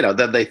them,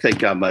 then they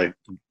think I'm a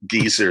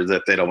geezer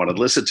that they don't want to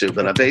listen to.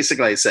 But I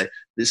say,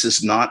 this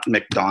is not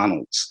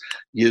McDonald's.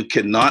 You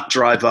cannot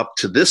drive up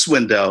to this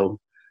window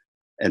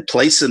and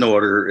place an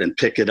order and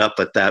pick it up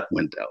at that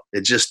window.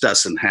 It just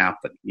doesn't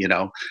happen,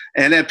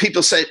 And then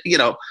people say,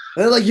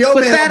 they're like, yo,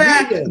 but man,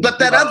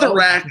 that other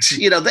act,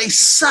 they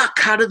suck.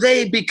 How do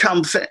they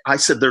become I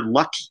said, they're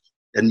lucky.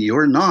 And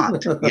you're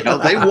not,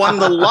 they won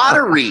the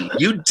lottery.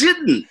 You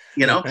didn't,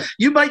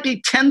 you might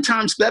be 10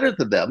 times better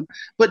than them,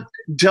 but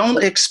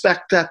don't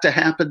expect that to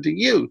happen to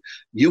you.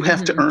 You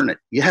have to earn it.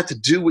 You have to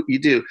do what you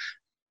do.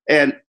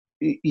 And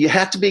you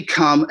have to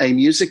become a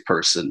music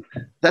person.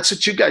 That's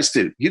what you guys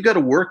do. You got to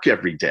work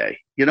every day,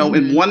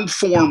 in one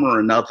form or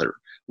another.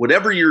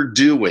 Whatever you're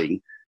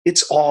doing,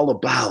 it's all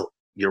about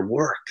your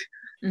work.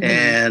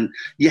 And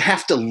you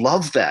have to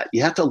love that.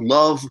 You have to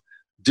love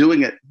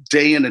doing it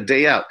day in and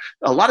day out.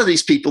 A lot of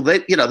these people, they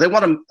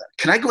want to,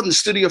 can I go in the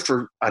studio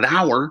for an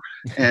hour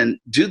and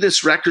do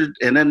this record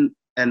and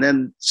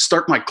then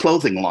start my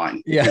clothing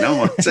line,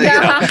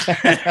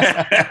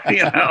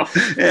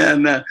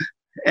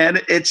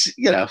 and it's,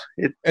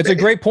 it's a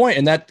great point.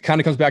 And that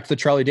kind of comes back to the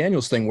Charlie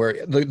Daniels thing,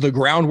 where the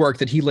groundwork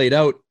that he laid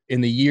out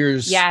in the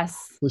years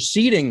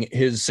preceding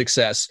his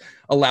success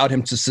allowed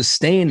him to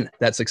sustain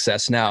that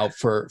success now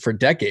for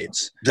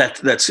decades.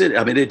 That's it.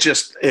 I mean,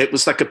 it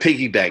was like a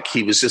piggy bank.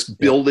 He was just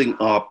building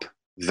up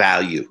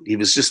value. He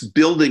was just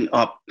building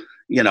up,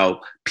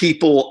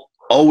 people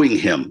owing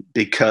him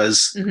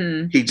because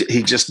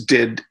he just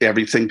did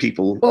everything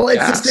people. Well,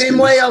 it's the same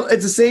way up.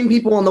 It's the same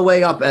people on the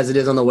way up as it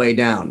is on the way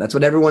down. That's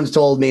what everyone's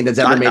told me that's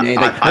ever made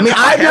anything.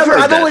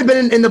 I've only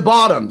been in the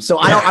bottom, so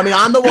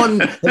I'm the one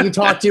that you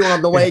talk to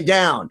on the way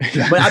down.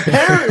 But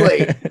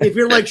apparently, if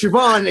you're like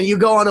Siobhan and you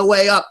go on the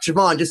way up,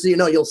 Siobhan, just so you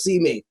know, you'll see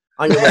me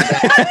on your way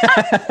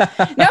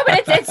back. No,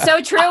 but it's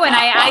so true, and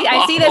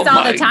I see this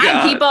all the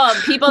time.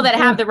 God. People that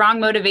have the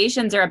wrong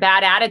motivations or a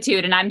bad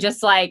attitude, and I'm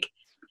just like.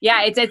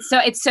 Yeah,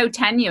 it's so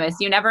tenuous.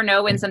 You never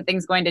know when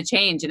something's going to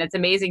change. And it's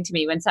amazing to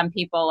me when some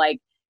people like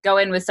go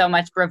in with so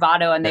much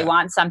bravado and they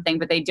want something,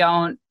 but they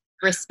don't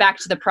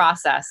respect the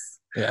process.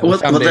 Yeah, well,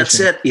 that's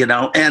it,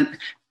 and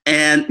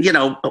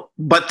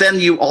but then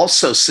you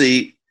also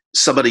see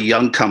somebody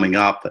young coming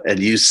up and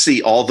you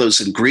see all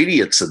those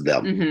ingredients in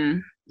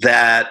them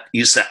that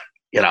you say,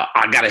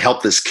 I got to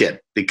help this kid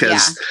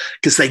because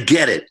they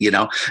get it,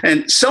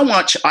 and so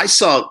much. I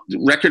saw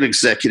record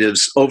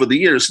executives over the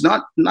years,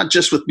 not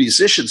just with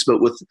musicians, but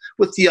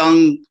with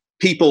young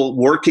people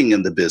working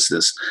in the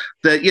business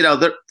that,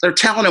 they're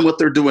telling them what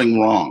they're doing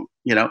wrong,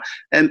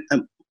 and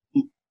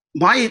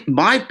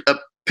my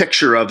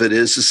picture of it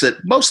is that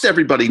most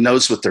everybody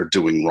knows what they're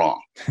doing wrong.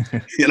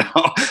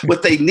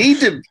 What they need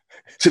to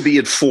to be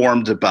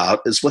informed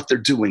about is what they're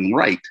doing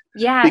right.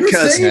 Yeah.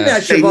 Because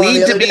they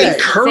need to be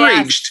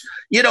encouraged.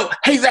 Yes.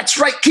 Hey, that's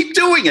right. Keep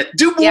doing it.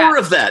 Do more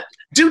of that.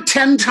 Do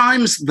 10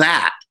 times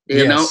that,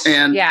 you know?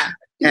 And you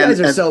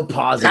guys are so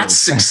positive. That's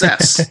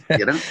success,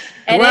 you know?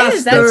 It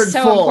is. That's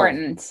so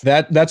important.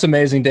 That's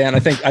amazing, Dan. I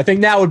think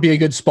now would be a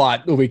good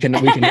spot. We can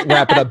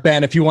wrap it up.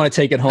 Ben, if you want to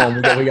take it home,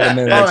 we got a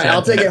minute. All right,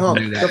 I'll take it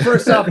home. So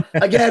first off,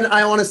 again,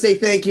 I want to say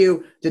thank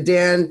you to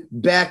Dan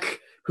Beck,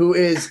 who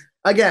is,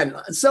 again,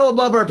 so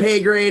above our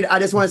pay grade. I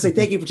just want to say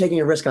thank you for taking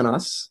a risk on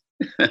us.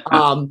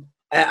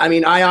 I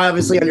mean, I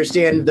obviously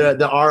understand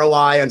the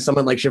ROI on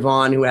someone like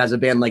Siobhan, who has a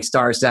band like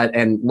Starset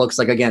and looks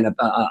like, again,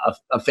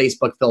 a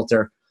Facebook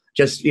filter.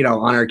 Just,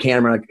 on our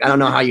camera. I don't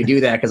know how you do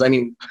that because, I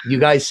mean, you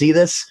guys see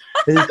this?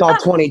 This is called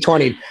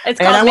 2020. It's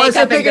called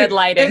makeup and good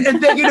lighting.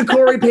 And thank you to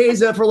Corey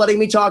Peza for letting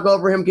me talk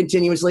over him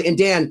continuously. And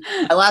Dan,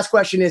 my last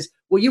question is,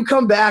 will you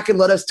come back and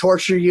let us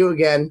torture you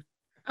again?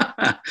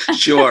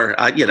 Sure.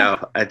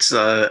 It's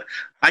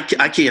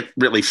I can't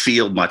really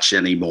feel much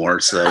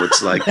anymore, so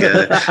it's like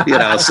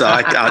so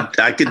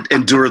I could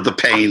endure the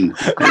pain.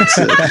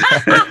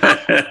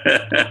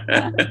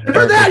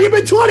 For that, you've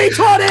been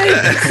 2020.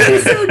 See you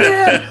soon,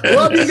 Dan.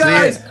 Love you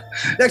guys.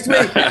 Next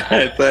week.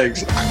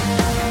 Thanks.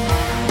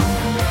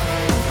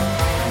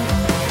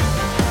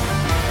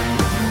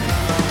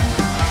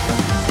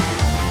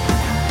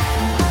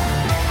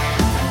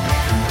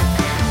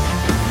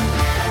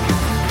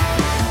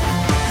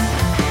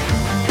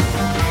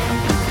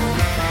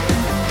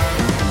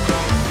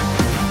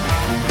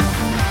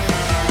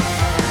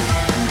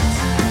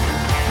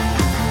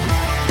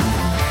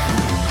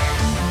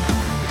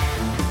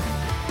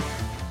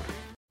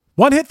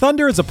 One Hit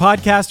Thunder is a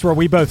podcast where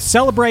we both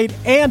celebrate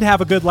and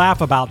have a good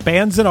laugh about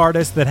bands and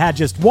artists that had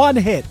just one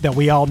hit that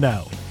we all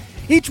know.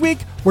 Each week,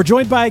 we're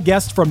joined by a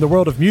guest from the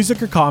world of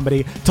music or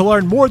comedy to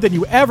learn more than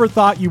you ever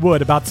thought you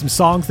would about some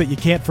songs that you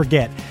can't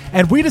forget.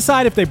 And we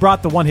decide if they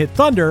brought the One Hit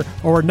Thunder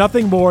or were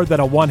nothing more than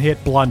a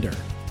one-hit blunder.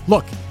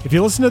 Look, if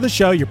you listen to the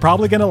show, you're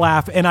probably going to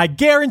laugh, and I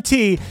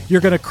guarantee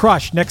you're going to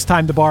crush next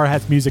time the bar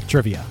has music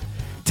trivia.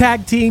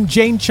 Tag Team,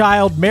 Jane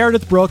Child,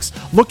 Meredith Brooks,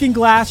 Looking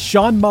Glass,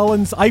 Sean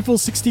Mullins, Eiffel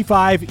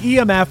 65,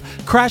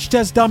 EMF, Crash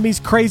Test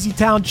Dummies, Crazy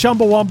Town,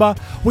 Chumbawamba.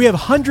 We have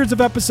hundreds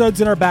of episodes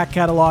in our back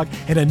catalog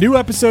and a new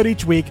episode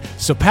each week,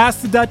 so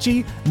pass the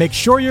Dutchie, make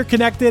sure you're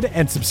connected,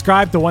 and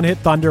subscribe to One Hit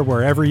Thunder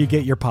wherever you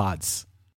get your pods.